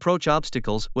us to approach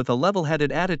obstacles with a level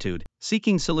headed attitude,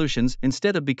 seeking solutions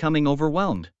instead of becoming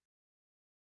overwhelmed.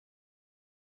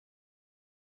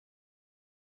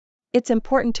 It's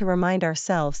important to remind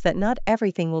ourselves that not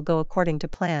everything will go according to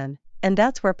plan, and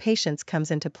that's where patience comes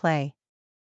into play.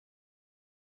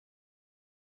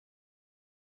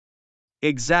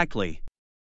 Exactly.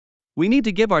 We need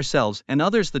to give ourselves and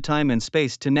others the time and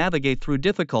space to navigate through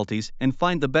difficulties and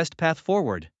find the best path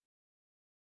forward.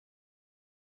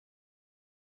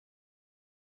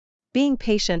 Being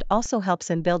patient also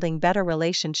helps in building better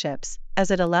relationships,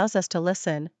 as it allows us to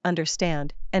listen,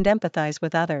 understand, and empathize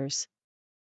with others.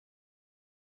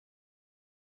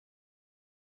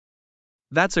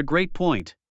 That's a great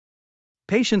point.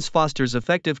 Patience fosters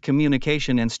effective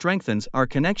communication and strengthens our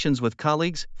connections with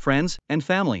colleagues, friends, and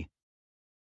family.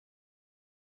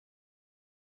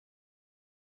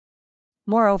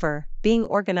 Moreover, being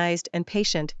organized and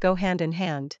patient go hand in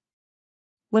hand.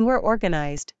 When we're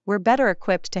organized, we're better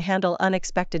equipped to handle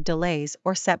unexpected delays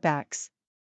or setbacks.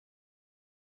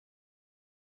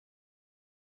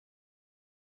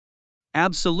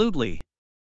 Absolutely.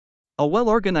 A well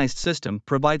organized system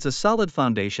provides a solid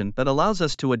foundation that allows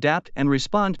us to adapt and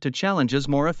respond to challenges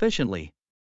more efficiently.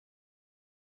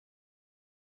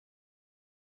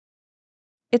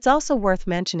 It's also worth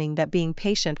mentioning that being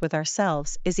patient with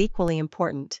ourselves is equally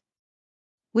important.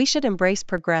 We should embrace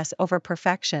progress over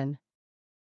perfection.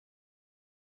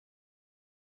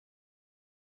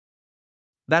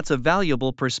 That's a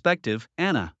valuable perspective,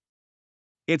 Anna.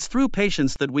 It's through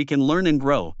patience that we can learn and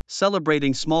grow,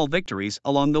 celebrating small victories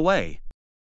along the way.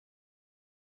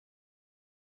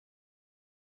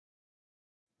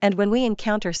 And when we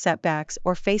encounter setbacks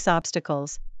or face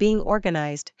obstacles, being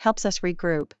organized helps us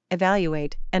regroup,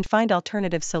 evaluate, and find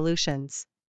alternative solutions.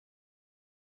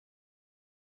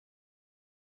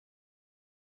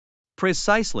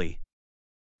 Precisely.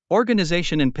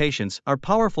 Organization and patience are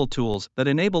powerful tools that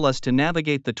enable us to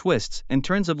navigate the twists and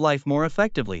turns of life more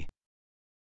effectively.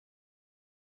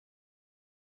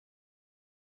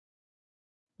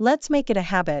 Let's make it a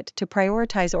habit to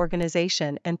prioritize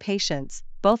organization and patience,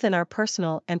 both in our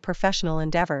personal and professional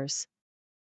endeavors.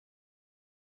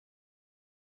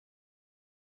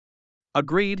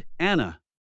 Agreed, Anna.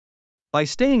 By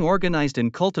staying organized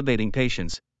and cultivating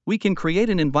patience, we can create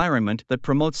an environment that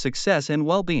promotes success and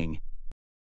well being.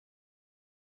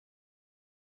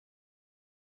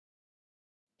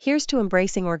 Here's to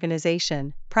embracing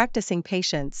organization, practicing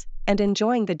patience, and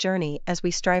enjoying the journey as we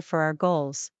strive for our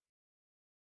goals.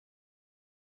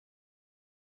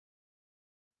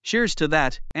 Cheers to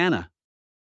that, Anna.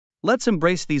 Let's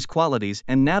embrace these qualities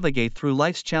and navigate through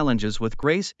life's challenges with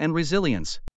grace and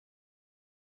resilience.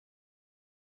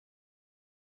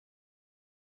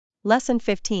 Lesson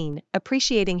 15: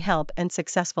 Appreciating help and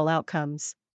successful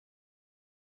outcomes.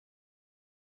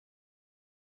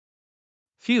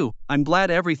 Phew, I'm glad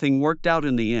everything worked out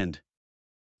in the end.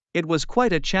 It was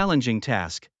quite a challenging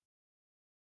task.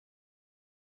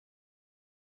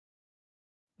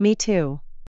 Me too.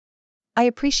 I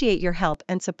appreciate your help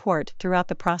and support throughout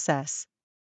the process.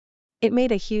 It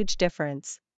made a huge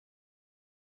difference.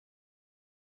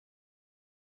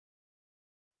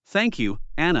 Thank you,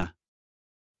 Anna.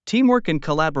 Teamwork and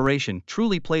collaboration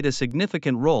truly played a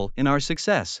significant role in our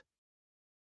success.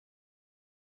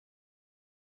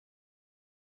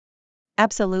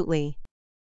 Absolutely.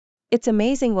 It's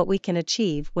amazing what we can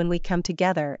achieve when we come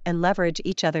together and leverage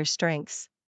each other's strengths.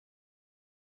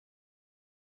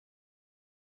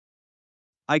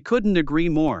 I couldn't agree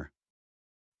more.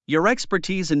 Your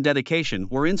expertise and dedication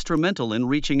were instrumental in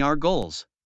reaching our goals.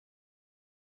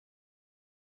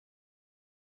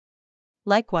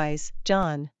 Likewise,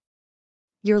 John.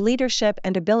 Your leadership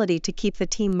and ability to keep the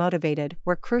team motivated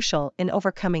were crucial in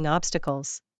overcoming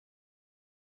obstacles.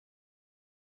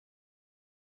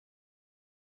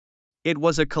 It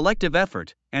was a collective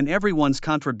effort, and everyone's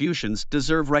contributions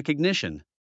deserve recognition.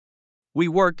 We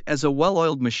worked as a well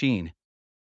oiled machine.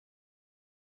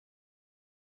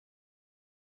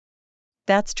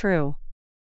 That's true.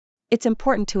 It's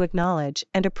important to acknowledge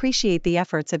and appreciate the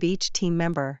efforts of each team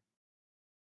member.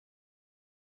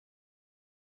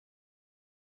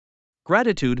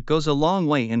 Gratitude goes a long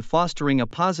way in fostering a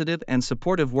positive and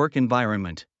supportive work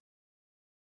environment.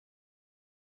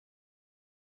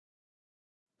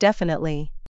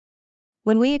 Definitely.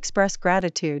 When we express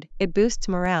gratitude, it boosts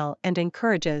morale and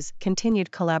encourages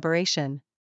continued collaboration.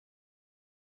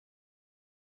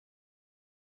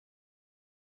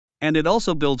 And it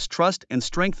also builds trust and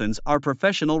strengthens our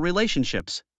professional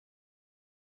relationships.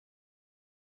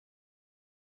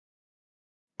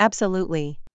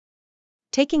 Absolutely.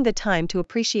 Taking the time to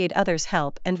appreciate others'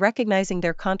 help and recognizing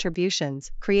their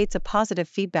contributions creates a positive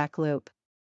feedback loop.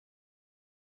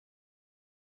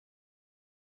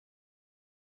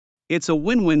 It's a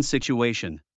win-win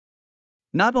situation.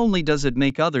 Not only does it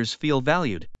make others feel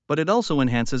valued, but it also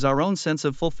enhances our own sense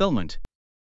of fulfillment.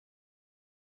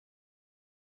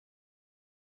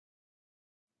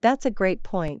 That's a great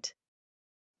point.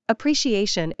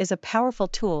 Appreciation is a powerful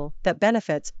tool that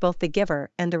benefits both the giver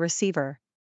and the receiver.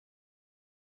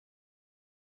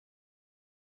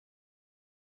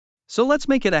 So let's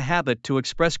make it a habit to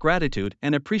express gratitude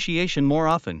and appreciation more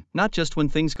often, not just when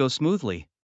things go smoothly.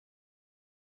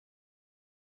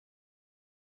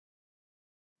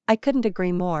 I couldn't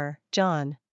agree more,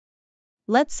 John.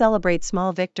 Let's celebrate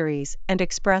small victories and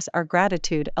express our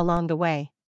gratitude along the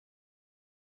way.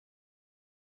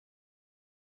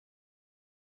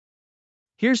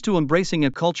 Here's to embracing a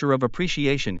culture of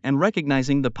appreciation and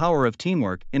recognizing the power of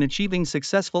teamwork in achieving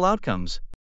successful outcomes.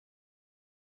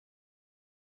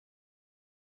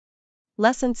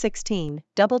 Lesson 16: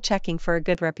 Double checking for a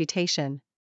good reputation.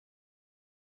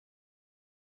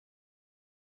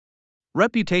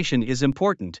 Reputation is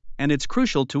important, and it's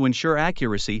crucial to ensure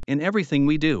accuracy in everything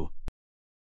we do.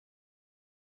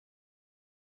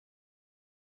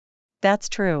 That's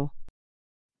true.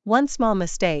 One small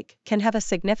mistake can have a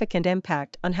significant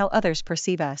impact on how others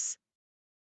perceive us.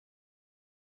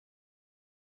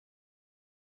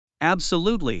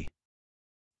 Absolutely.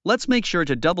 Let's make sure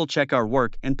to double check our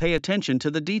work and pay attention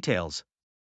to the details.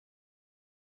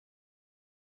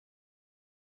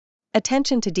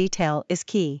 Attention to detail is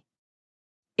key.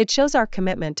 It shows our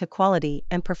commitment to quality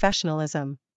and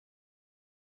professionalism.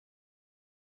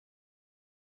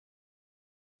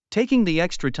 Taking the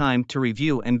extra time to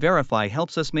review and verify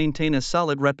helps us maintain a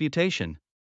solid reputation.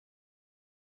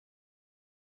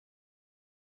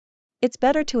 It's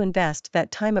better to invest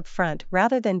that time up front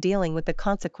rather than dealing with the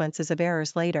consequences of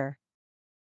errors later.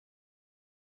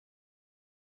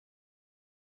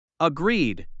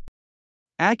 Agreed.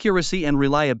 Accuracy and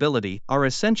reliability are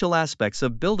essential aspects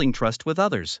of building trust with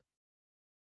others.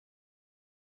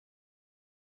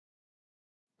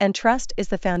 And trust is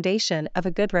the foundation of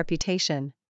a good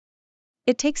reputation.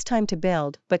 It takes time to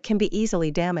build but can be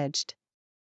easily damaged.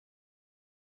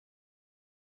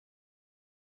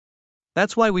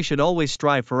 That's why we should always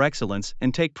strive for excellence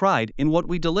and take pride in what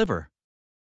we deliver.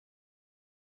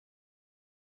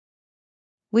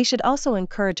 We should also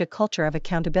encourage a culture of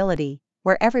accountability,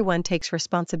 where everyone takes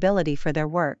responsibility for their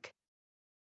work.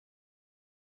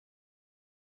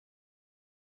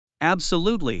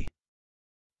 Absolutely.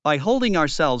 By holding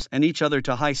ourselves and each other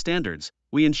to high standards,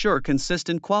 we ensure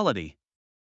consistent quality.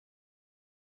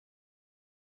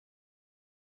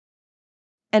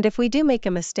 And if we do make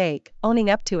a mistake, owning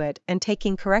up to it and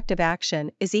taking corrective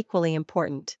action is equally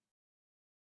important.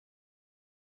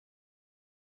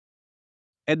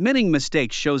 Admitting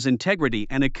mistakes shows integrity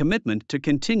and a commitment to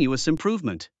continuous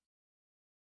improvement.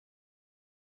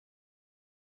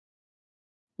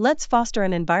 Let's foster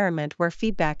an environment where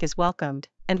feedback is welcomed,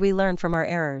 and we learn from our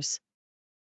errors.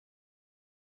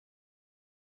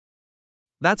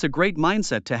 That's a great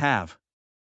mindset to have.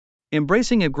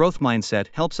 Embracing a growth mindset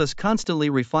helps us constantly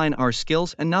refine our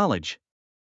skills and knowledge.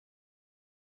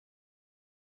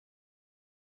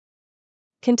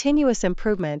 Continuous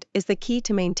improvement is the key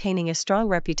to maintaining a strong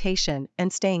reputation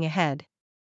and staying ahead.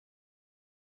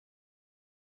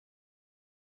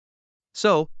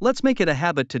 So, let's make it a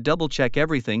habit to double check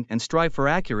everything and strive for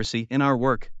accuracy in our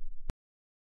work.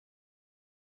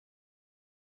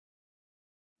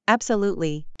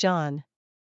 Absolutely, John.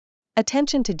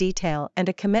 Attention to detail and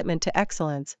a commitment to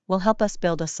excellence will help us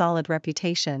build a solid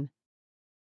reputation.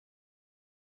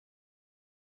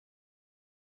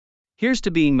 Here's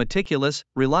to being meticulous,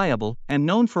 reliable, and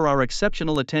known for our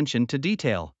exceptional attention to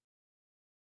detail.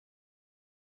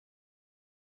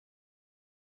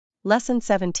 Lesson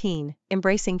 17: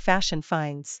 Embracing fashion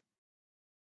finds.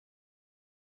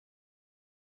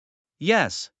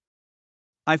 Yes.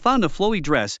 I found a flowy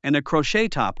dress and a crochet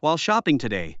top while shopping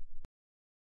today.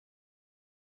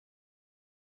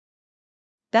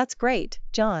 That's great,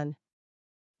 John.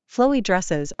 Flowy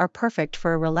dresses are perfect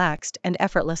for a relaxed and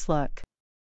effortless look.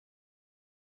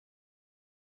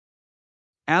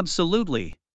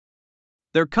 Absolutely.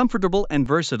 They're comfortable and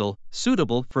versatile,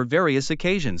 suitable for various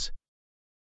occasions.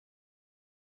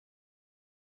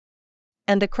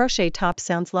 And the crochet top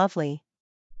sounds lovely.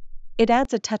 It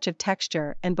adds a touch of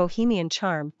texture and bohemian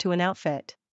charm to an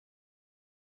outfit.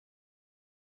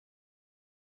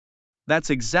 That's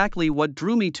exactly what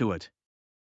drew me to it.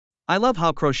 I love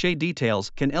how crochet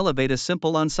details can elevate a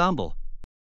simple ensemble.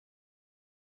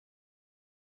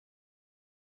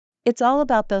 It's all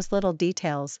about those little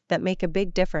details that make a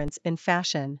big difference in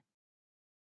fashion.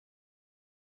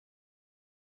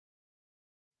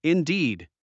 Indeed.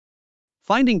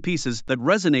 Finding pieces that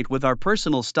resonate with our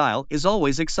personal style is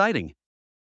always exciting.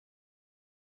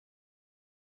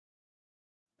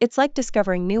 It's like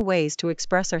discovering new ways to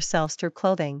express ourselves through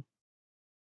clothing.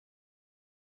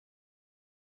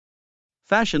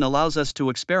 Fashion allows us to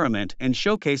experiment and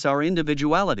showcase our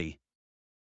individuality.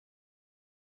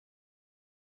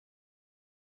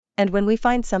 And when we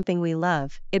find something we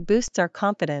love, it boosts our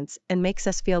confidence and makes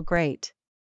us feel great.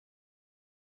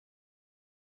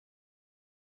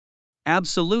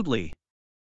 Absolutely.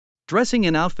 Dressing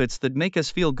in outfits that make us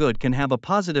feel good can have a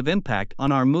positive impact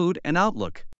on our mood and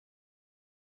outlook.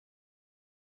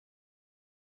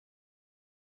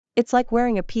 It's like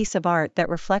wearing a piece of art that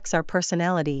reflects our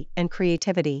personality and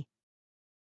creativity.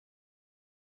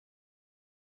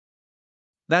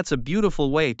 That's a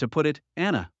beautiful way to put it,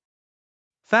 Anna.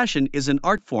 Fashion is an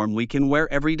art form we can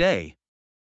wear every day.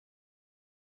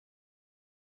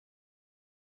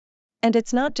 And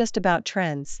it's not just about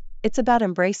trends, it's about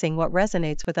embracing what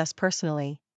resonates with us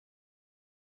personally.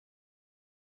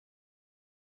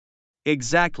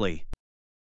 Exactly.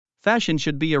 Fashion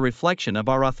should be a reflection of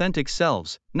our authentic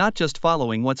selves, not just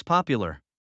following what's popular.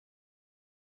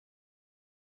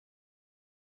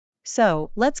 So,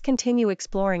 let's continue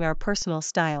exploring our personal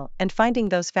style and finding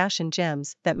those fashion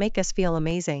gems that make us feel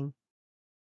amazing.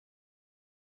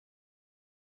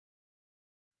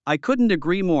 I couldn't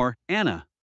agree more, Anna.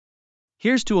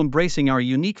 Here's to embracing our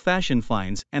unique fashion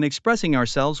finds and expressing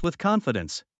ourselves with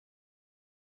confidence.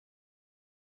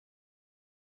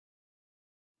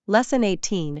 Lesson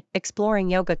 18: Exploring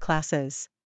Yoga Classes.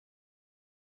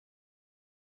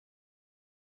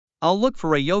 I'll look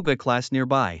for a yoga class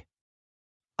nearby.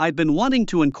 I've been wanting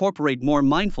to incorporate more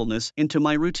mindfulness into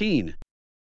my routine.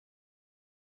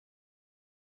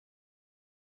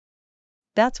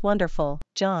 That's wonderful,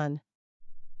 John.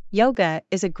 Yoga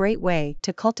is a great way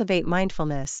to cultivate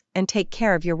mindfulness and take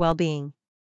care of your well-being.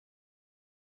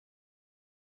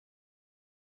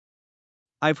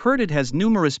 I've heard it has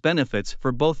numerous benefits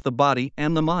for both the body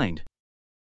and the mind.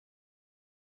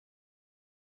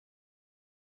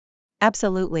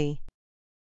 Absolutely.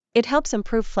 It helps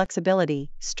improve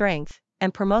flexibility, strength,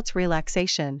 and promotes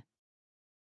relaxation.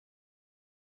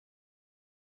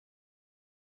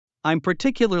 I'm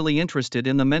particularly interested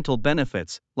in the mental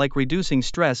benefits, like reducing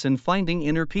stress and finding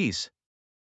inner peace.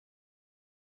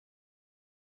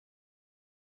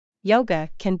 Yoga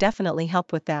can definitely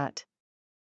help with that.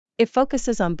 It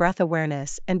focuses on breath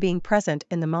awareness and being present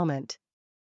in the moment.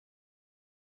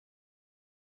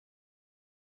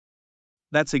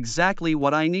 That's exactly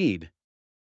what I need.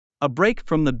 A break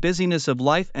from the busyness of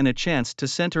life and a chance to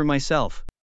center myself.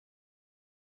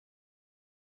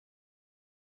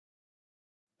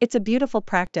 It's a beautiful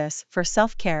practice for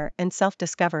self-care and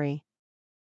self-discovery.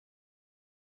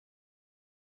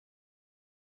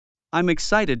 I'm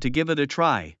excited to give it a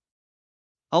try.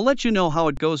 I'll let you know how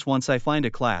it goes once I find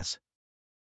a class.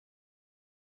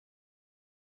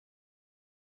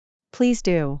 Please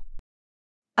do.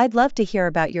 I'd love to hear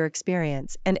about your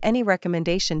experience and any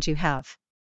recommendations you have.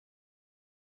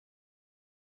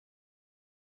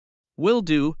 Will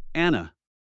do, Anna.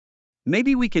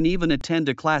 Maybe we can even attend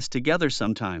a class together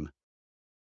sometime.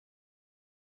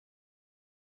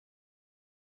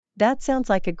 That sounds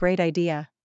like a great idea.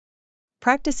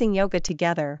 Practicing yoga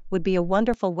together would be a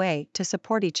wonderful way to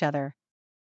support each other.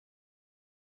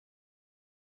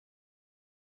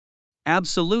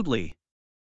 Absolutely.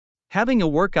 Having a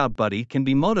workout buddy can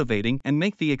be motivating and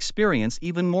make the experience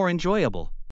even more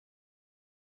enjoyable.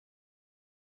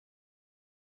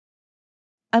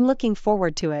 I'm looking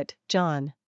forward to it,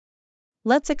 John.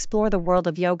 Let's explore the world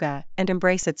of yoga and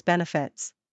embrace its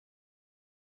benefits.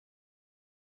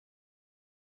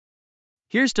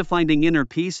 Here's to finding inner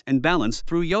peace and balance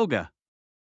through yoga.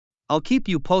 I'll keep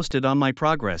you posted on my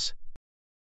progress.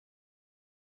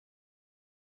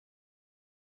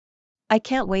 I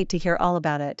can't wait to hear all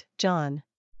about it, John.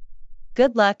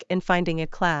 Good luck in finding a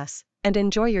class, and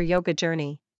enjoy your yoga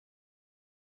journey.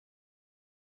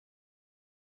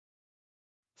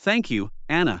 Thank you,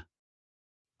 Anna.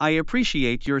 I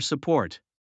appreciate your support.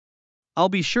 I'll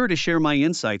be sure to share my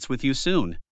insights with you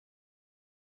soon.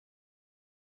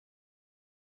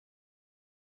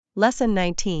 Lesson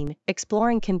 19,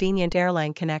 Exploring Convenient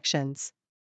Airline Connections.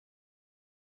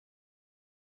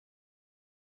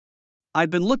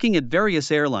 I've been looking at various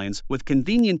airlines with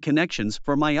convenient connections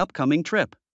for my upcoming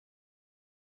trip.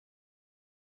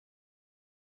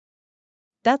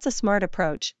 That's a smart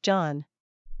approach, John.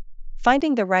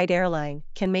 Finding the right airline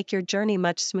can make your journey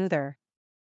much smoother.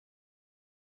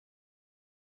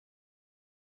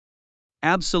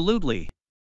 Absolutely.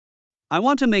 I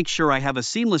want to make sure I have a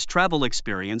seamless travel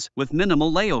experience with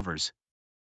minimal layovers.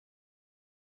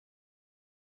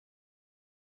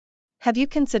 Have you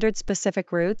considered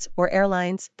specific routes or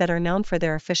airlines that are known for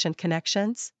their efficient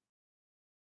connections?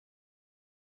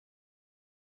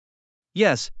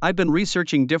 Yes, I've been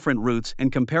researching different routes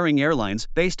and comparing airlines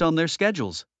based on their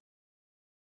schedules.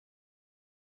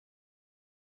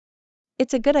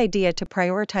 It's a good idea to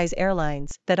prioritize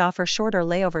airlines that offer shorter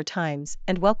layover times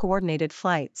and well-coordinated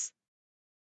flights.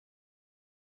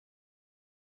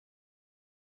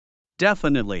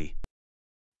 Definitely.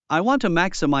 I want to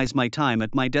maximize my time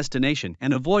at my destination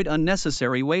and avoid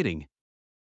unnecessary waiting.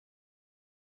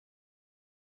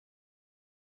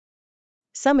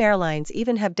 Some airlines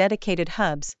even have dedicated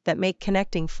hubs that make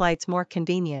connecting flights more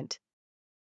convenient.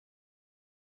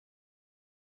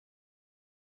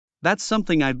 That's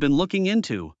something I've been looking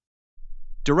into.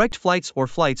 Direct flights or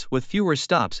flights with fewer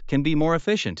stops can be more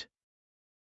efficient.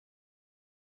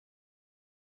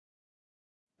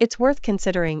 It's worth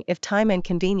considering if time and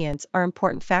convenience are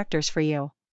important factors for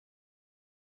you.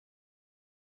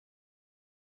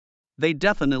 They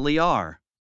definitely are.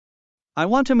 I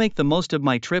want to make the most of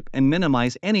my trip and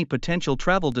minimize any potential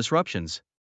travel disruptions.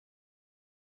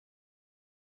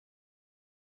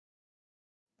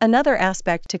 Another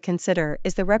aspect to consider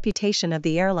is the reputation of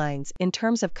the airlines in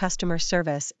terms of customer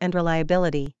service and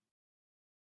reliability.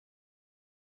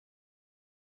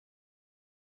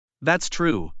 That's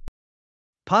true.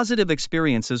 Positive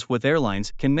experiences with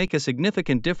airlines can make a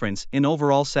significant difference in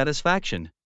overall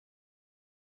satisfaction.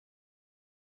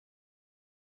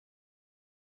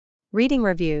 Reading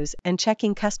reviews and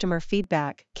checking customer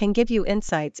feedback can give you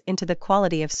insights into the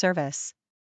quality of service.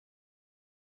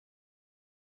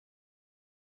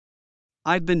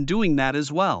 I've been doing that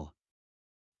as well.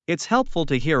 It's helpful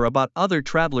to hear about other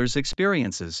travelers'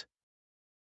 experiences.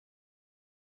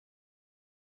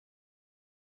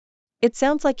 It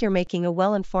sounds like you're making a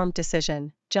well-informed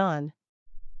decision, John.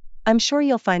 I'm sure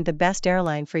you'll find the best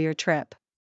airline for your trip.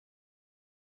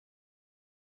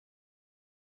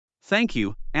 Thank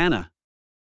you, Anna.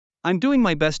 I'm doing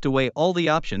my best to weigh all the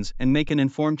options and make an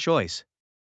informed choice.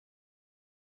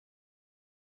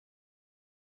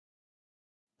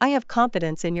 I have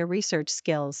confidence in your research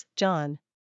skills, John.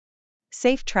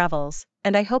 Safe travels,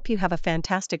 and I hope you have a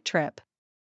fantastic trip.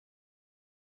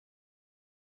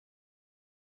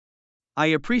 I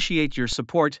appreciate your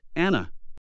support, Anna.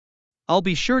 I'll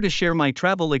be sure to share my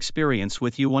travel experience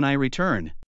with you when I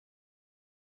return.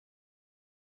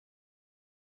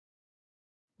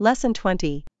 Lesson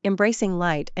 20, Embracing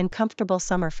Light and Comfortable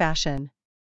Summer Fashion.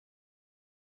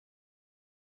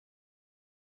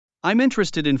 I'm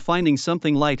interested in finding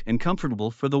something light and comfortable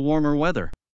for the warmer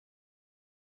weather.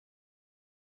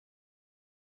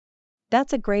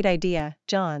 That's a great idea,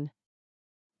 John.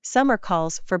 Summer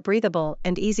calls for breathable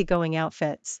and easygoing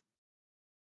outfits.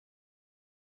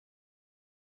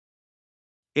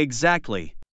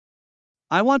 Exactly.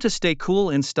 I want to stay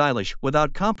cool and stylish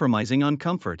without compromising on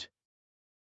comfort.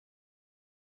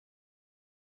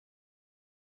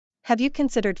 Have you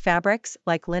considered fabrics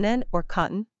like linen or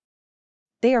cotton?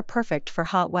 They are perfect for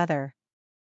hot weather.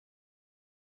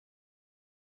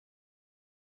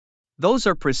 Those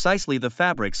are precisely the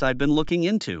fabrics I've been looking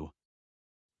into.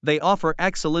 They offer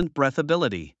excellent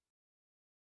breathability.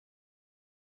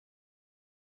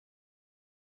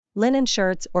 Linen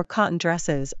shirts or cotton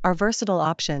dresses are versatile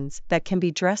options that can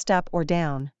be dressed up or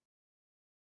down.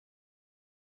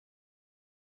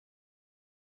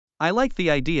 I like the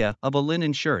idea of a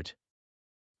linen shirt.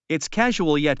 It's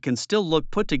casual yet can still look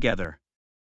put together.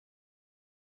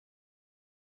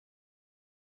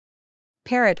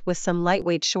 Pair it with some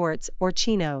lightweight shorts or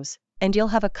chinos, and you'll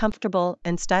have a comfortable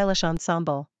and stylish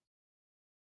ensemble.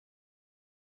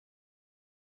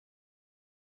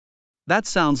 That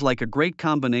sounds like a great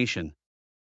combination.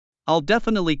 I'll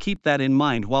definitely keep that in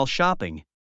mind while shopping.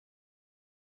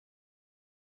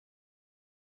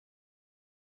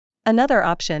 Another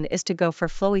option is to go for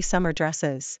flowy summer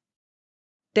dresses.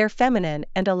 They're feminine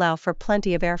and allow for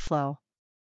plenty of airflow.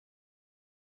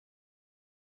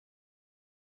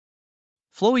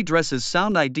 Flowy dresses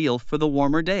sound ideal for the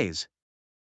warmer days.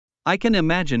 I can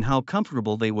imagine how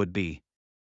comfortable they would be.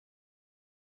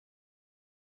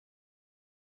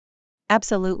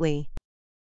 Absolutely.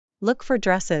 Look for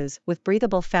dresses with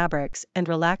breathable fabrics and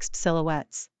relaxed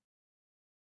silhouettes.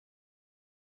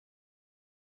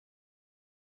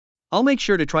 I'll make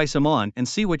sure to try some on and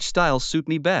see which styles suit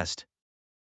me best.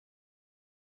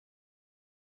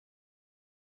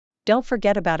 Don't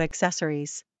forget about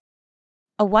accessories.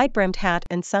 A wide-brimmed hat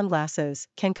and sunglasses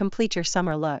can complete your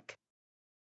summer look.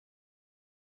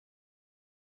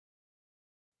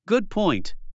 Good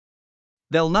point.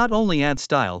 They'll not only add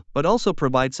style but also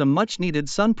provide some much-needed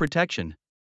sun protection.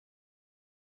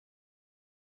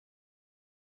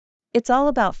 It's all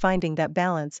about finding that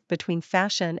balance between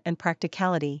fashion and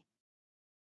practicality.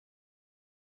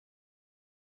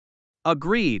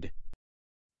 Agreed.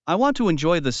 I want to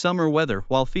enjoy the summer weather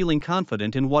while feeling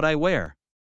confident in what I wear.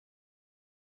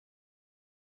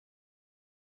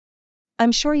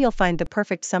 I'm sure you'll find the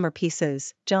perfect summer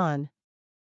pieces, John.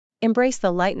 Embrace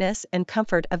the lightness and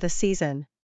comfort of the season.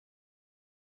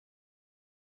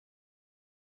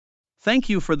 Thank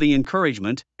you for the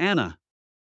encouragement, Anna.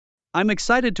 I'm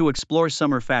excited to explore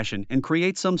summer fashion and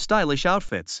create some stylish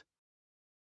outfits.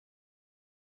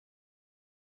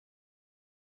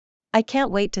 I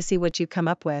can't wait to see what you come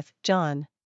up with, John.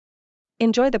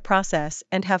 Enjoy the process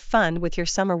and have fun with your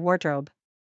summer wardrobe.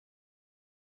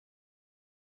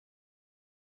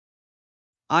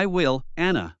 I will,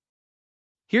 Anna.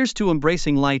 Here's to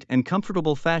embracing light and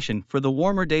comfortable fashion for the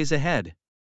warmer days ahead.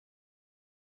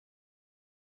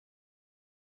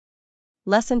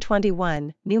 Lesson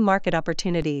 21: New Market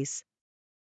Opportunities.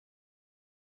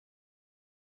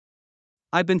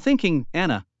 I've been thinking,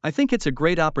 Anna, I think it's a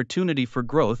great opportunity for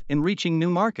growth in reaching new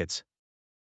markets.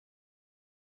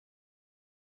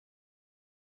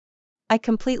 I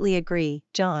completely agree,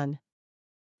 John.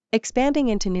 Expanding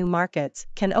into new markets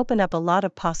can open up a lot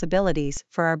of possibilities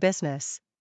for our business.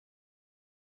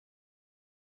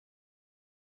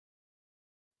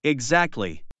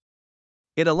 Exactly.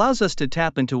 It allows us to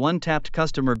tap into untapped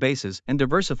customer bases and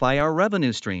diversify our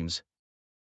revenue streams.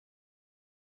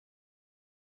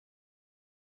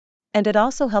 And it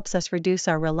also helps us reduce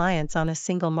our reliance on a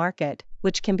single market,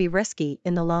 which can be risky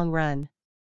in the long run.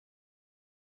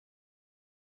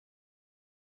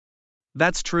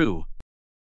 That's true.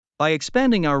 By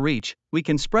expanding our reach, we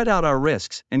can spread out our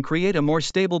risks and create a more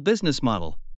stable business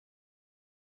model.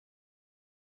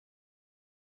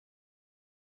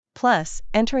 Plus,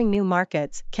 entering new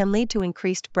markets can lead to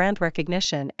increased brand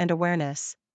recognition and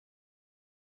awareness.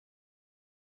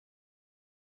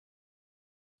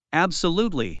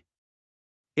 Absolutely.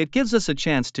 It gives us a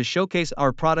chance to showcase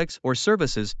our products or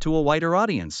services to a wider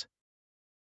audience.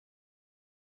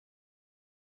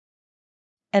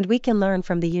 And we can learn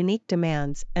from the unique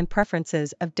demands and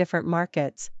preferences of different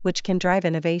markets, which can drive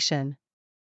innovation.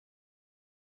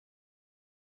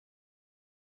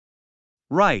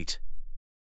 Right.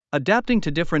 Adapting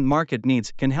to different market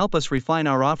needs can help us refine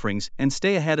our offerings and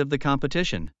stay ahead of the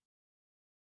competition.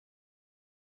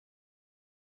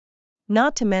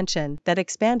 Not to mention that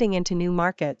expanding into new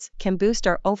markets can boost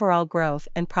our overall growth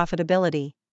and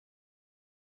profitability.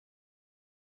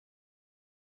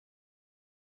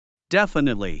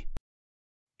 Definitely.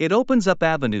 It opens up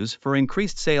avenues for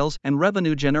increased sales and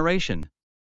revenue generation.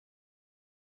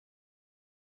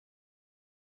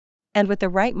 And with the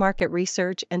right market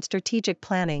research and strategic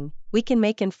planning, we can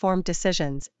make informed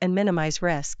decisions and minimize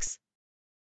risks.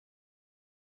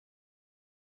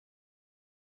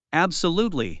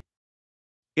 Absolutely.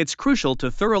 It's crucial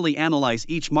to thoroughly analyze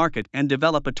each market and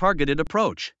develop a targeted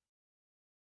approach.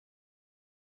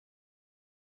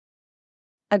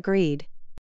 Agreed.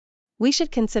 We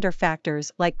should consider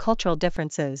factors like cultural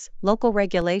differences, local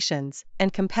regulations,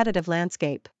 and competitive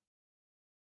landscape.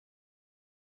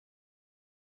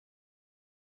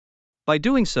 By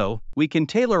doing so, we can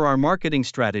tailor our marketing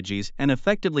strategies and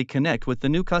effectively connect with the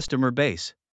new customer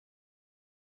base.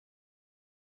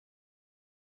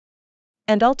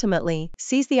 And ultimately,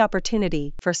 seize the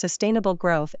opportunity for sustainable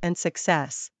growth and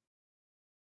success.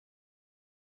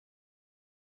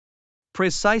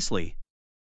 Precisely.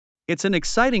 It's an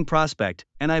exciting prospect,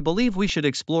 and I believe we should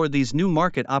explore these new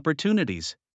market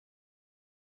opportunities.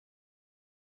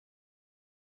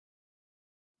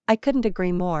 I couldn't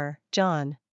agree more,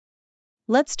 John.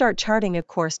 Let's start charting a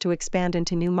course to expand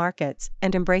into new markets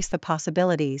and embrace the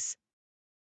possibilities.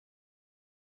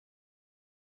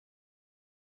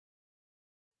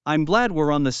 I'm glad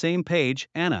we're on the same page,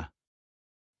 Anna.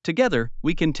 Together,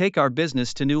 we can take our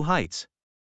business to new heights.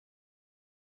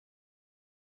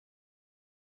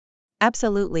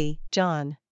 Absolutely,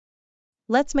 John.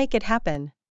 Let's make it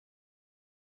happen.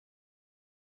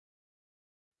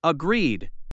 Agreed.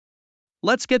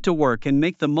 Let's get to work and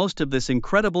make the most of this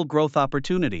incredible growth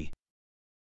opportunity.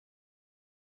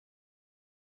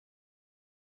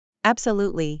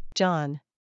 Absolutely, John.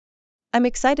 I'm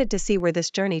excited to see where this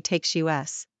journey takes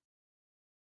us.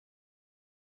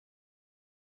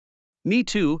 Me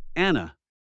too, Anna.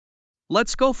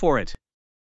 Let's go for it.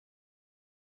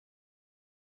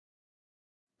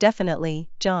 Definitely,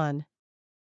 John.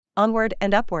 Onward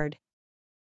and upward.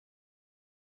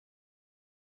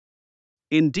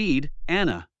 Indeed,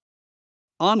 Anna.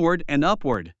 Onward and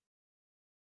upward.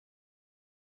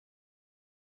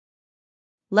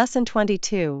 Lesson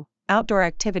 22, Outdoor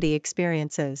Activity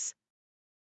Experiences.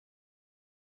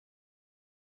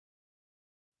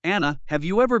 Anna, have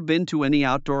you ever been to any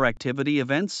outdoor activity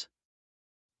events?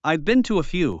 I've been to a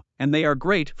few, and they are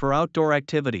great for outdoor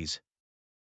activities.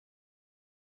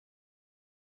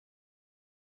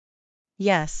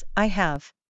 Yes, I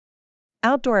have.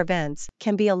 Outdoor events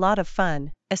can be a lot of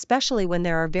fun, especially when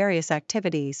there are various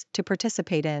activities to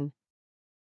participate in.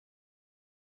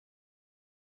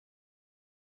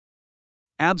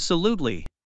 Absolutely.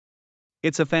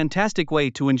 It's a fantastic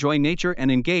way to enjoy nature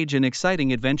and engage in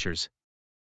exciting adventures.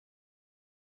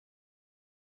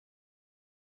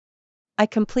 I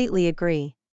completely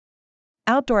agree.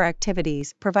 Outdoor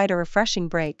activities provide a refreshing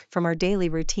break from our daily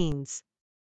routines.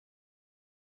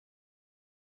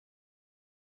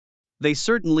 They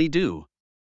certainly do.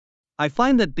 I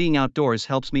find that being outdoors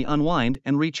helps me unwind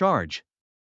and recharge.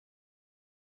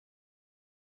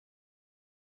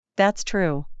 That's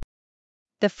true.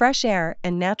 The fresh air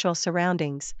and natural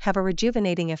surroundings have a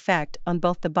rejuvenating effect on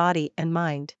both the body and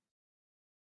mind.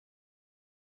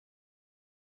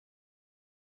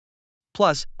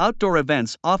 Plus, outdoor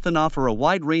events often offer a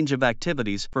wide range of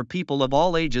activities for people of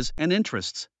all ages and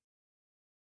interests.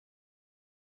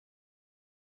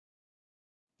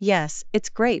 Yes, it's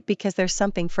great because there's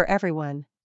something for everyone.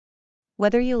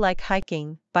 Whether you like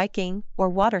hiking, biking, or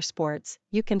water sports,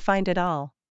 you can find it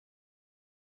all.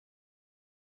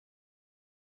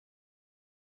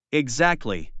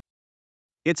 Exactly.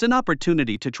 It's an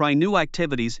opportunity to try new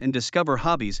activities and discover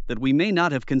hobbies that we may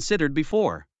not have considered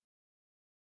before.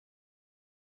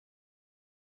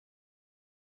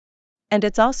 And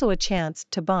it's also a chance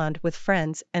to bond with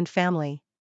friends and family.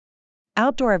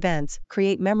 Outdoor events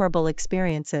create memorable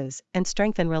experiences and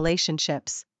strengthen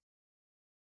relationships.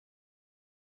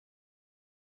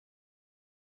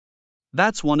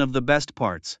 That's one of the best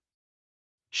parts.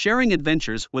 Sharing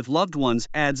adventures with loved ones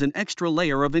adds an extra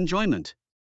layer of enjoyment.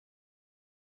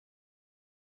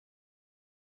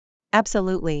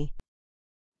 Absolutely.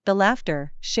 The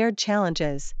laughter, shared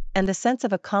challenges, and the sense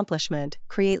of accomplishment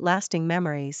create lasting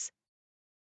memories.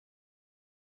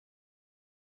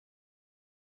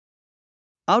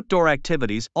 Outdoor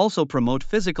activities also promote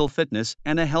physical fitness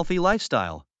and a healthy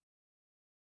lifestyle.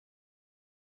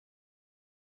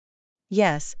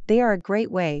 Yes, they are a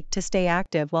great way to stay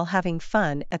active while having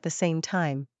fun at the same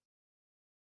time.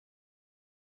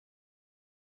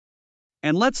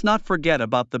 And let's not forget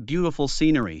about the beautiful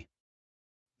scenery.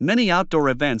 Many outdoor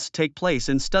events take place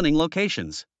in stunning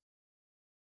locations.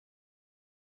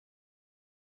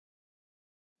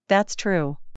 That's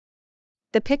true.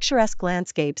 The picturesque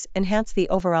landscapes enhance the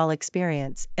overall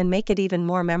experience and make it even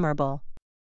more memorable.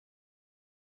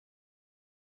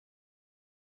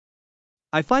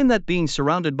 I find that being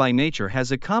surrounded by nature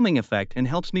has a calming effect and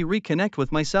helps me reconnect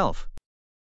with myself.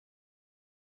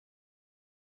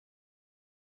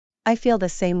 I feel the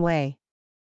same way.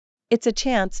 It's a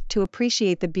chance to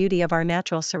appreciate the beauty of our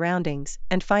natural surroundings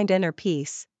and find inner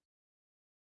peace.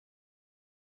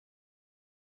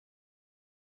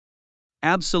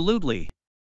 Absolutely.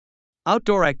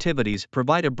 Outdoor activities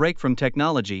provide a break from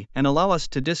technology and allow us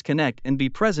to disconnect and be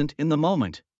present in the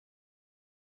moment.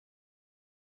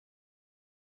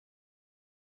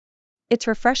 It's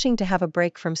refreshing to have a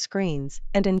break from screens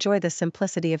and enjoy the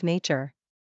simplicity of nature.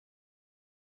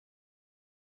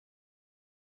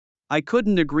 I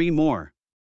couldn't agree more.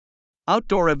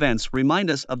 Outdoor events remind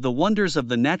us of the wonders of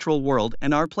the natural world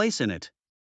and our place in it.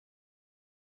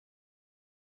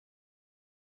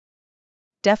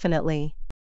 Definitely.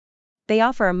 They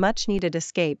offer a much needed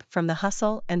escape from the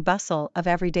hustle and bustle of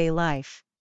everyday life.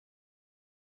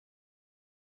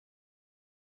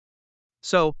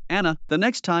 So, Anna, the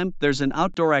next time there's an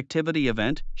outdoor activity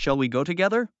event, shall we go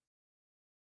together?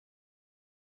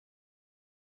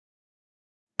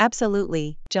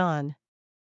 Absolutely, John.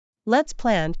 Let's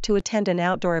plan to attend an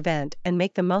outdoor event and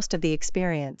make the most of the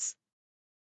experience.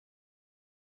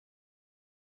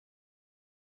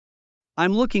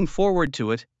 I'm looking forward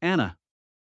to it, Anna.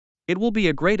 It will be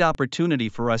a great opportunity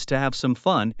for us to have some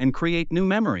fun and create new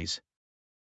memories.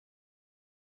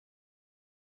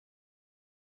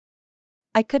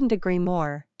 I couldn't agree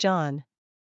more, John.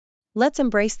 Let's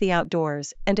embrace the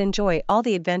outdoors and enjoy all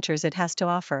the adventures it has to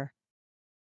offer.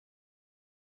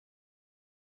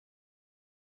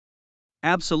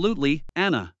 Absolutely,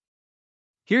 Anna.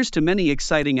 Here's to many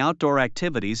exciting outdoor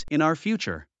activities in our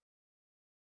future.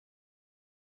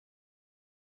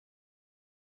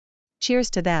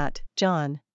 Cheers to that,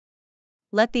 John.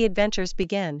 Let the adventures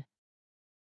begin.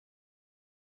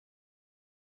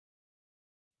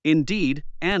 Indeed,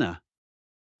 Anna.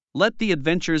 Let the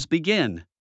adventures begin.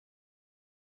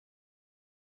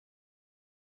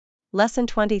 Lesson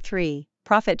 23,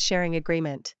 Profit Sharing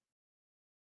Agreement.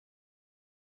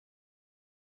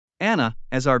 Anna,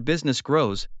 as our business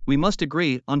grows, we must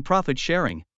agree on profit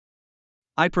sharing.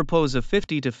 I propose a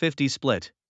 50-50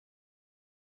 split.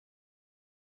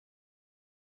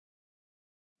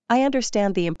 I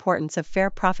understand the importance of fair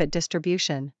profit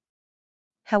distribution.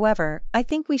 However, I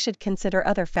think we should consider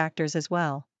other factors as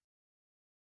well.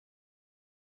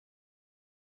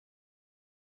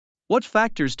 What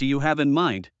factors do you have in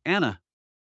mind, Anna?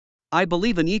 I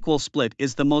believe an equal split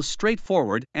is the most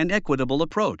straightforward and equitable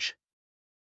approach.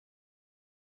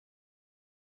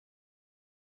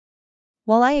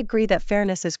 While I agree that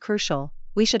fairness is crucial,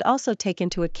 we should also take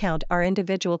into account our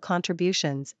individual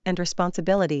contributions and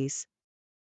responsibilities.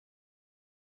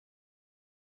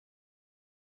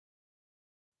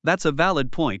 That's a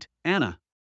valid point, Anna.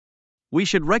 We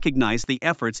should recognize the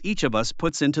efforts each of us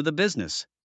puts into the business.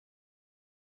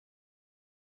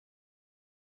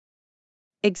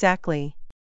 Exactly.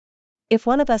 If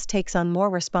one of us takes on more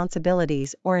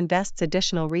responsibilities or invests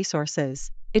additional resources,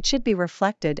 it should be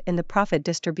reflected in the profit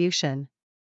distribution.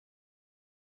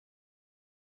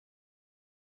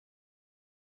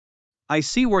 I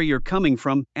see where you're coming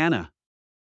from, Anna.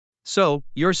 So,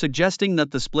 you're suggesting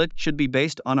that the split should be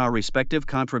based on our respective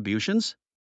contributions?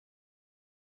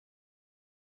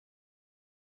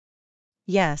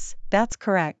 Yes, that's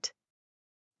correct.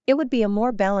 It would be a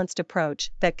more balanced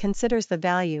approach that considers the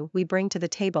value we bring to the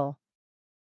table.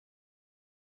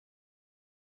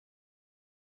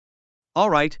 All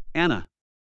right, Anna.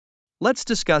 Let's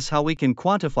discuss how we can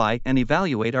quantify and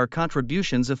evaluate our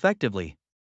contributions effectively.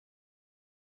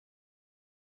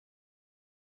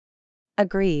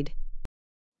 Agreed.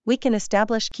 We can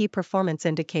establish key performance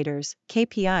indicators,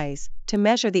 KPIs, to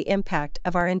measure the impact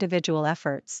of our individual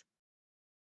efforts.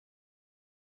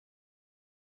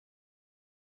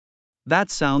 That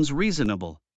sounds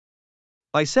reasonable.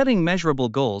 By setting measurable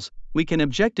goals, we can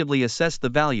objectively assess the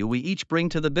value we each bring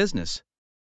to the business.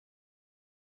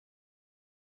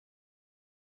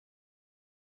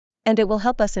 And it will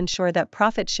help us ensure that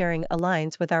profit sharing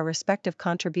aligns with our respective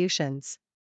contributions.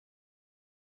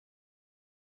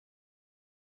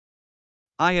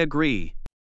 I agree.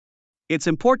 It's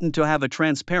important to have a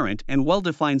transparent and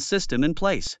well-defined system in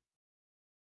place.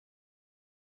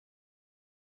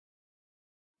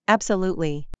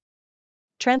 Absolutely.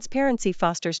 Transparency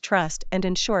fosters trust and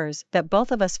ensures that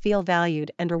both of us feel valued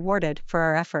and rewarded for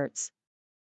our efforts.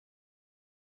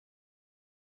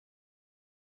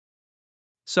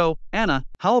 So, Anna,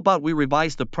 how about we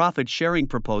revise the profit sharing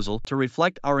proposal to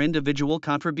reflect our individual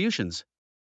contributions?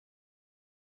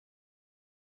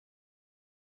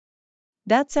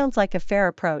 That sounds like a fair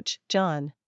approach,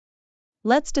 John.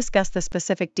 Let's discuss the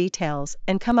specific details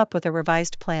and come up with a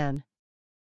revised plan.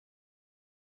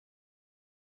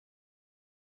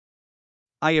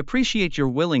 I appreciate your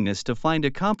willingness to find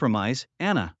a compromise,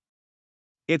 Anna.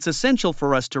 It's essential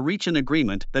for us to reach an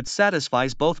agreement that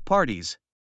satisfies both parties.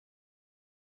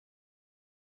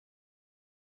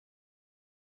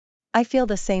 I feel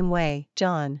the same way,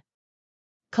 John.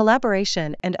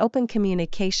 Collaboration and open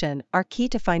communication are key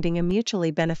to finding a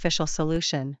mutually beneficial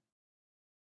solution.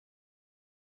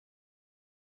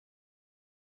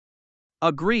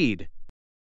 Agreed.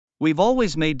 We've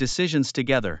always made decisions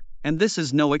together, and this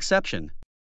is no exception.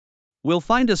 We'll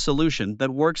find a solution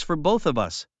that works for both of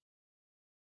us.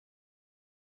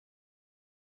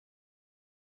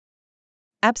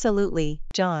 Absolutely,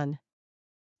 John.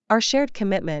 Our shared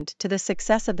commitment to the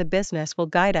success of the business will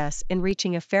guide us in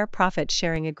reaching a fair profit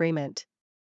sharing agreement.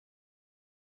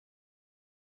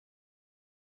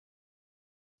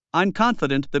 I'm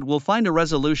confident that we'll find a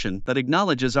resolution that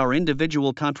acknowledges our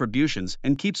individual contributions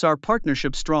and keeps our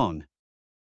partnership strong.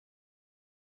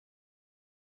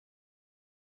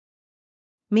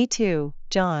 Me too,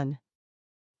 John.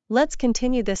 Let's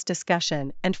continue this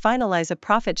discussion and finalize a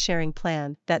profit sharing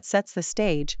plan that sets the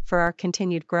stage for our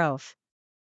continued growth.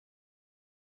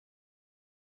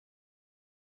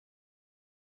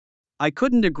 I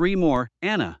couldn't agree more,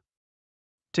 Anna.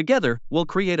 Together, we'll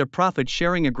create a profit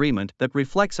sharing agreement that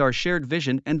reflects our shared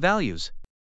vision and values.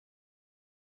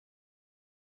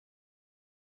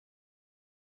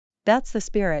 That's the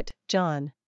spirit,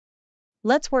 John.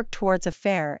 Let's work towards a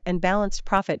fair and balanced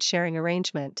profit sharing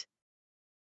arrangement.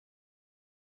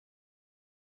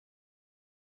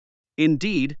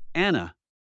 Indeed, Anna.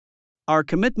 Our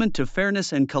commitment to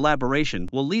fairness and collaboration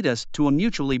will lead us to a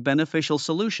mutually beneficial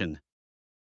solution.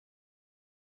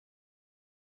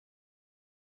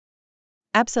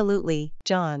 Absolutely,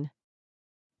 John.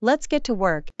 Let's get to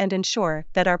work and ensure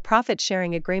that our profit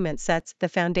sharing agreement sets the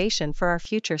foundation for our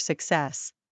future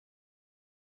success.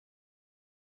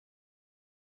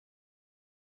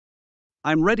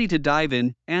 I'm ready to dive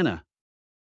in, Anna.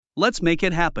 Let's make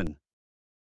it happen.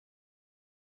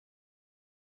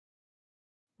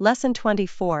 Lesson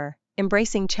 24: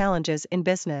 Embracing Challenges in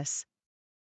Business.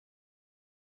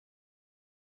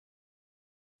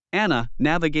 Anna,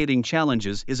 navigating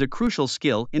challenges is a crucial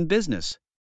skill in business.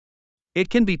 It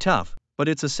can be tough, but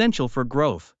it's essential for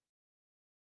growth.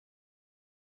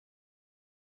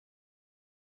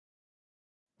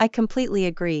 I completely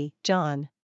agree, John.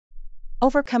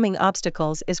 Overcoming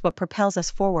obstacles is what propels us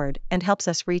forward and helps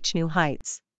us reach new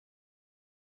heights.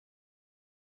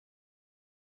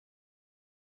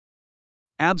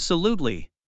 Absolutely.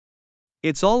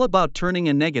 It's all about turning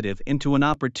a negative into an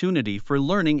opportunity for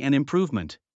learning and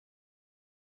improvement.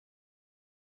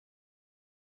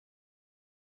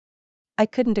 I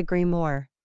couldn't agree more.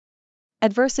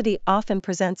 Adversity often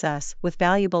presents us with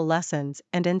valuable lessons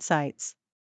and insights.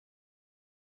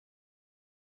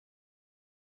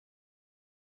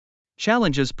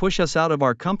 Challenges push us out of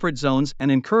our comfort zones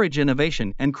and encourage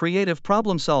innovation and creative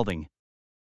problem solving.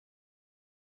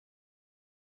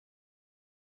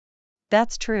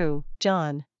 That's true,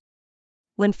 John.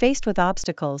 When faced with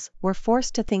obstacles, we're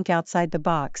forced to think outside the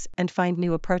box and find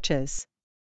new approaches.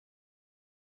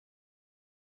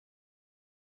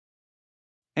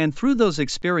 And through those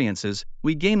experiences,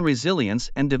 we gain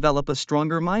resilience and develop a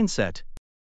stronger mindset.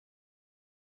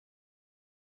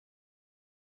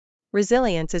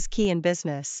 Resilience is key in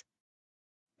business.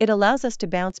 It allows us to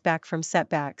bounce back from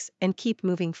setbacks and keep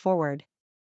moving forward.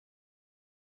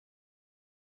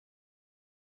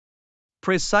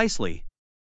 Precisely.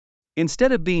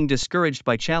 Instead of being discouraged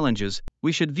by challenges,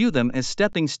 we should view them as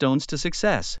stepping stones to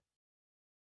success.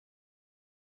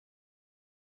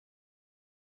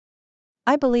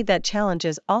 I believe that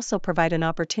challenges also provide an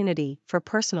opportunity for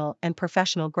personal and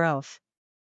professional growth.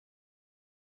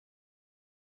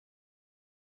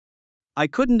 I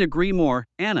couldn't agree more,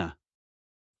 Anna.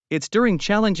 It's during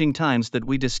challenging times that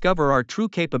we discover our true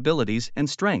capabilities and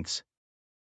strengths.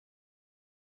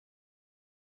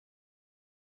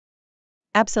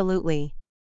 Absolutely.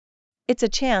 It's a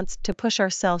chance to push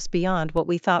ourselves beyond what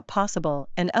we thought possible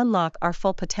and unlock our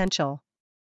full potential.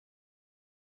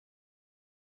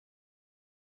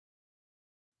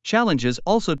 Challenges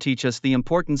also teach us the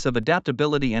importance of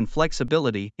adaptability and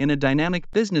flexibility in a dynamic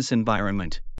business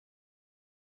environment.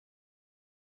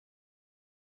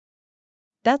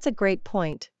 That's a great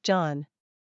point, John.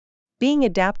 Being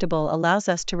adaptable allows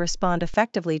us to respond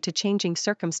effectively to changing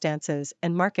circumstances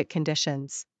and market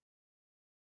conditions.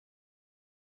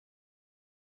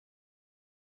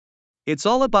 It's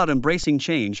all about embracing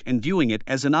change and viewing it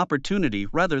as an opportunity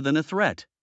rather than a threat.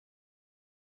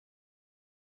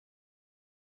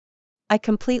 I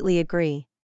completely agree.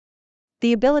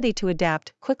 The ability to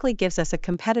adapt quickly gives us a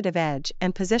competitive edge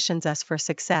and positions us for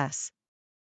success.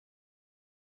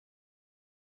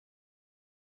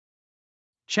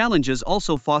 Challenges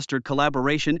also foster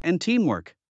collaboration and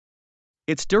teamwork.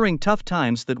 It's during tough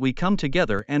times that we come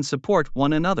together and support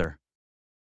one another.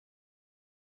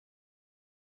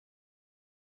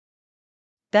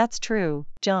 That's true,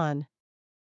 John.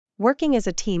 Working as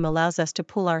a team allows us to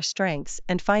pool our strengths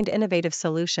and find innovative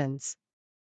solutions.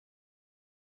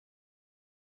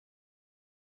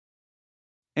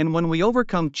 And when we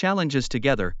overcome challenges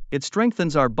together, it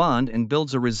strengthens our bond and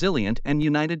builds a resilient and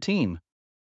united team.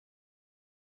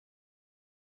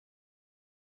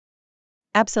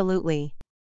 Absolutely.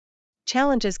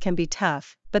 Challenges can be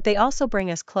tough, but they also bring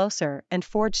us closer and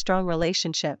forge strong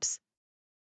relationships.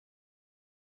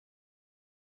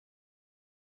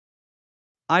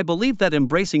 I believe that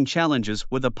embracing challenges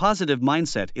with a positive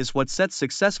mindset is what sets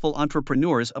successful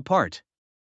entrepreneurs apart.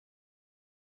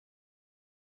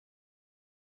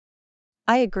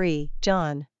 I agree,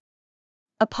 John.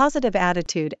 A positive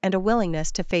attitude and a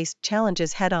willingness to face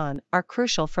challenges head-on are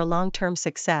crucial for long-term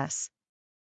success.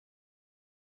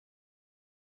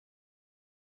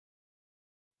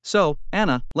 So,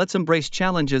 Anna, let's embrace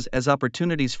challenges as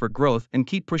opportunities for growth and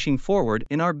keep pushing forward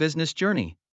in our business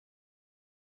journey.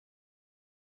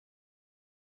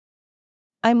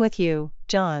 I'm with you,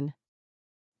 John.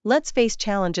 Let's face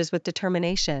challenges with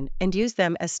determination and use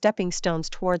them as stepping stones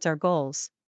towards our goals.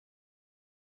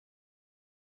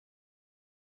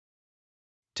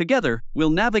 Together, we'll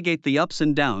navigate the ups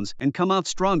and downs and come out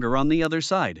stronger on the other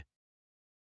side.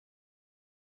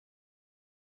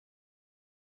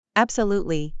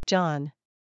 Absolutely, John.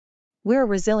 We're a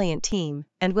resilient team,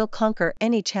 and we'll conquer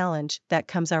any challenge that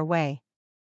comes our way.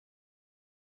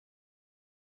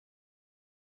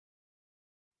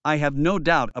 I have no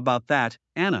doubt about that,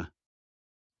 Anna.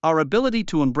 Our ability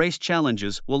to embrace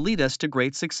challenges will lead us to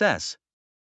great success.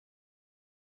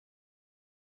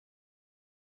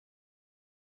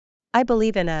 I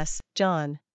believe in us,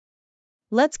 John.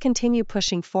 Let's continue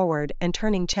pushing forward and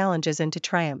turning challenges into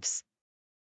triumphs.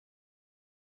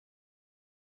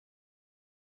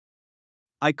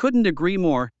 I couldn't agree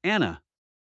more, Anna.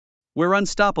 We're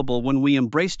unstoppable when we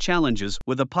embrace challenges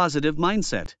with a positive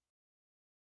mindset.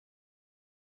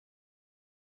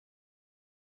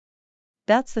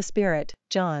 That's the spirit,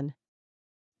 John.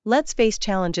 Let's face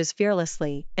challenges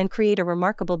fearlessly and create a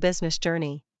remarkable business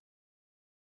journey.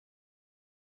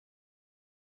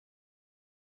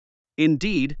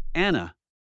 Indeed, Anna.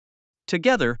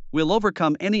 Together, we'll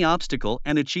overcome any obstacle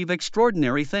and achieve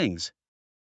extraordinary things.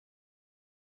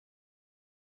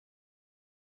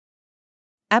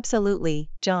 Absolutely,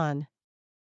 John.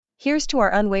 Here's to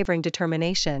our unwavering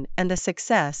determination and the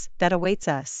success that awaits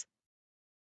us.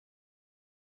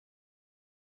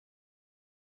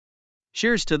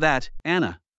 Cheers to that,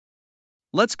 Anna.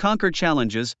 Let's conquer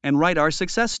challenges and write our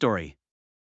success story.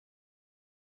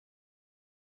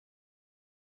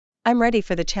 I'm ready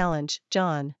for the challenge,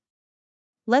 John.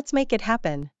 Let's make it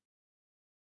happen.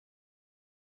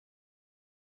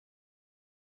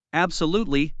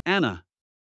 Absolutely, Anna.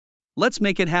 Let's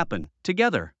make it happen,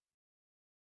 together.